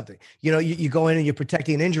protecting something. You know, you go in and you're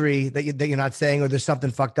protecting an injury that you're not saying, or there's something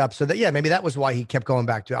fucked up. So that, yeah, maybe that was why he kept going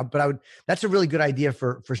back to it. But that's a really good idea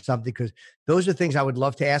for something, because those are things I would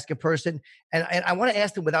love to ask a person. And I want to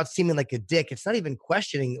ask them without seeming like a dick. It's not even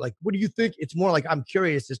questioning, like, what do you think? It's more like, I'm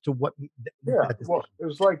curious as to what. Yeah, well, it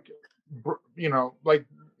was like,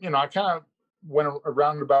 I kind of went a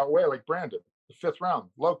roundabout way, like Brandon. The 5th round,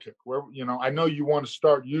 low kick, where, you know, I know you want to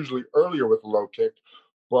start usually earlier with a low kick,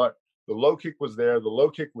 but the low kick was there. The low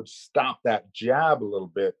kick would stop that jab a little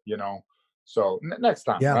bit, So next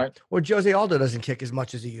time, right? Well, Jose Aldo doesn't kick as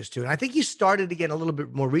much as he used to. And I think he started again a little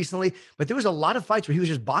bit more recently, but there was a lot of fights where he was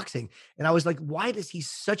just boxing. And I was like, why does he's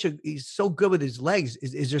so good with his legs?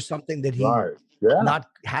 Is there something that he's not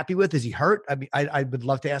happy with? Is he hurt? I mean, I would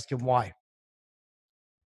love to ask him why.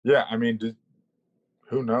 Yeah. I mean,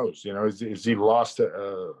 who knows? Is he lost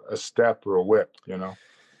a step or a whip,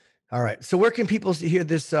 All right. So where can people hear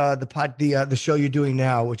this, the show you're doing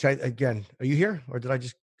now, which are you here or did I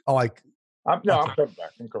just, I'm coming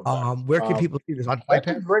back. Where can people see this? That's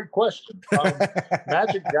a great question.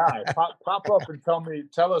 Magic Guy, pop up and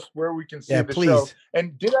tell us where we can see the show.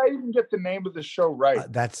 And did I even get the name of the show right?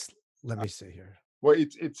 Let me see here. Well,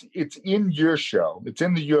 it's in your show. It's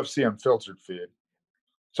in the UFC Unfiltered feed.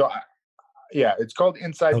 So, it's called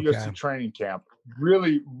Inside UFC Training Camp.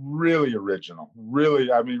 Really, really original. Really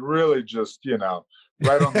just,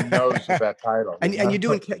 right on the nose with that title. And you're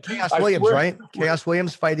doing Chaos Williams, right? Chaos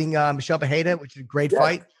Williams fighting Michelle Bejeda, which is a great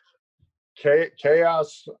fight.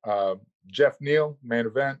 Chaos, Jeff Neal, main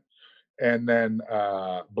event, and then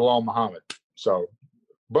Bilal Muhammad. So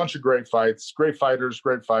bunch of great fights, great fighters,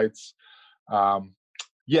 great fights. I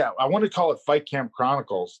want to call it Fight Camp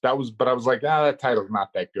Chronicles. But I was like, that title's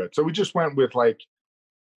not that good. So we just went with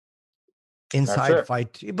Inside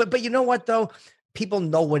Fight. But you know what though? People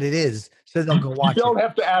know what it is, so they'll go watch it. You don't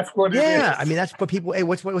have to ask what it is. Yeah, I mean, that's what people, hey,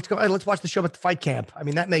 what's going on? Let's watch the show at the Fight Camp. I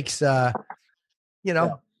mean, that makes, I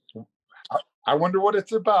wonder what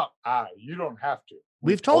it's about. You don't have to.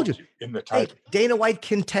 We've told you. In the title. Hey, Dana White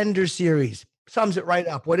Contender Series sums it right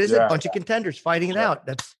up. What is it? A bunch of contenders fighting it out.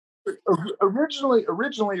 That's originally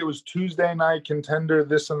it was Tuesday Night Contender,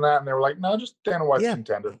 this and that, and they were like, no, just Dana White's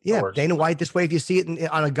Contender. Yeah, Dana White. This way, if you see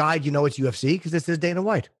it on a guide, you know it's UFC because this is Dana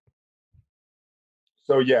White.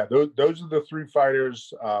 So those are the three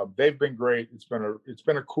fighters. They've been great. It's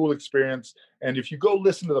been a cool experience. And if you go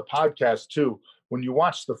listen to the podcast too, when you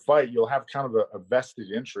watch the fight, you'll have kind of a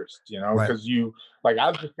vested interest, because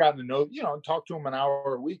I've just gotten to know, and talk to him an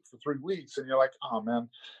hour a week for 3 weeks, and you're like, oh man.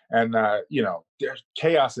 And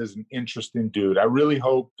Chaos is an interesting dude. I really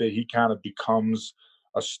hope that he kind of becomes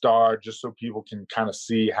a star, just so people can kind of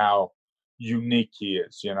see how unique he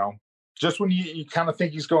is, Just when you kind of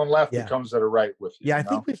think he's going left, he comes at a right with you. Yeah, I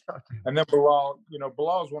think we've talked. And then Bilal,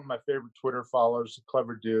 Bilal is one of my favorite Twitter followers, a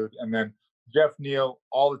clever dude. And then Jeff Neal,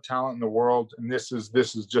 all the talent in the world, and this is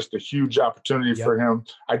just a huge opportunity for him.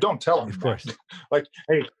 I don't tell him, of course. Like,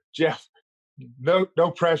 hey, Jeff, no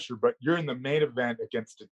pressure, but you're in the main event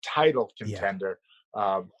against a title contender.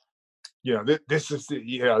 This is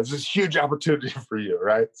this is a huge opportunity for you,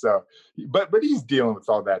 right? So, but he's dealing with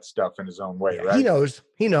all that stuff in his own way, right? He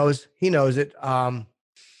knows it. All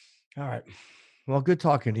right. Well, good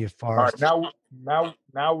talking to you, Forrest. All right,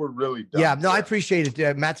 now we're really done. Yeah, no, I appreciate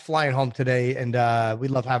it. Matt's flying home today, and we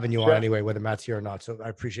love having you on anyway, whether Matt's here or not. So I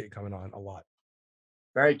appreciate you coming on a lot.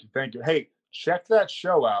 Thank you. Hey, check that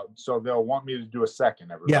show out. So they'll want me to do a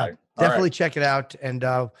second, everybody. Yeah, definitely check it out. And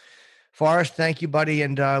Forrest, thank you, buddy,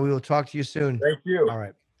 and we will talk to you soon. Thank you. All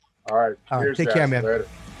right. Cheers, take care, man. Later.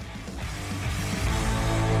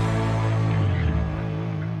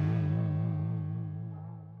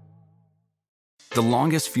 The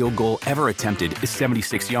longest field goal ever attempted is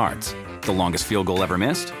 76 yards. The longest field goal ever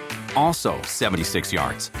missed? Also 76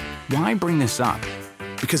 yards. Why bring this up?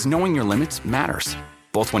 Because knowing your limits matters,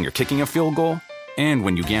 both when you're kicking a field goal and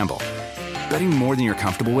when you gamble. Betting more than you're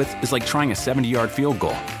comfortable with is like trying a 70-yard field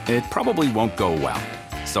goal. It probably won't go well.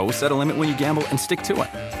 So set a limit when you gamble and stick to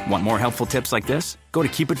it. Want more helpful tips like this? Go to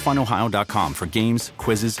keepitfunohio.com for games,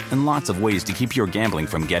 quizzes, and lots of ways to keep your gambling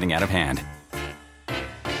from getting out of hand.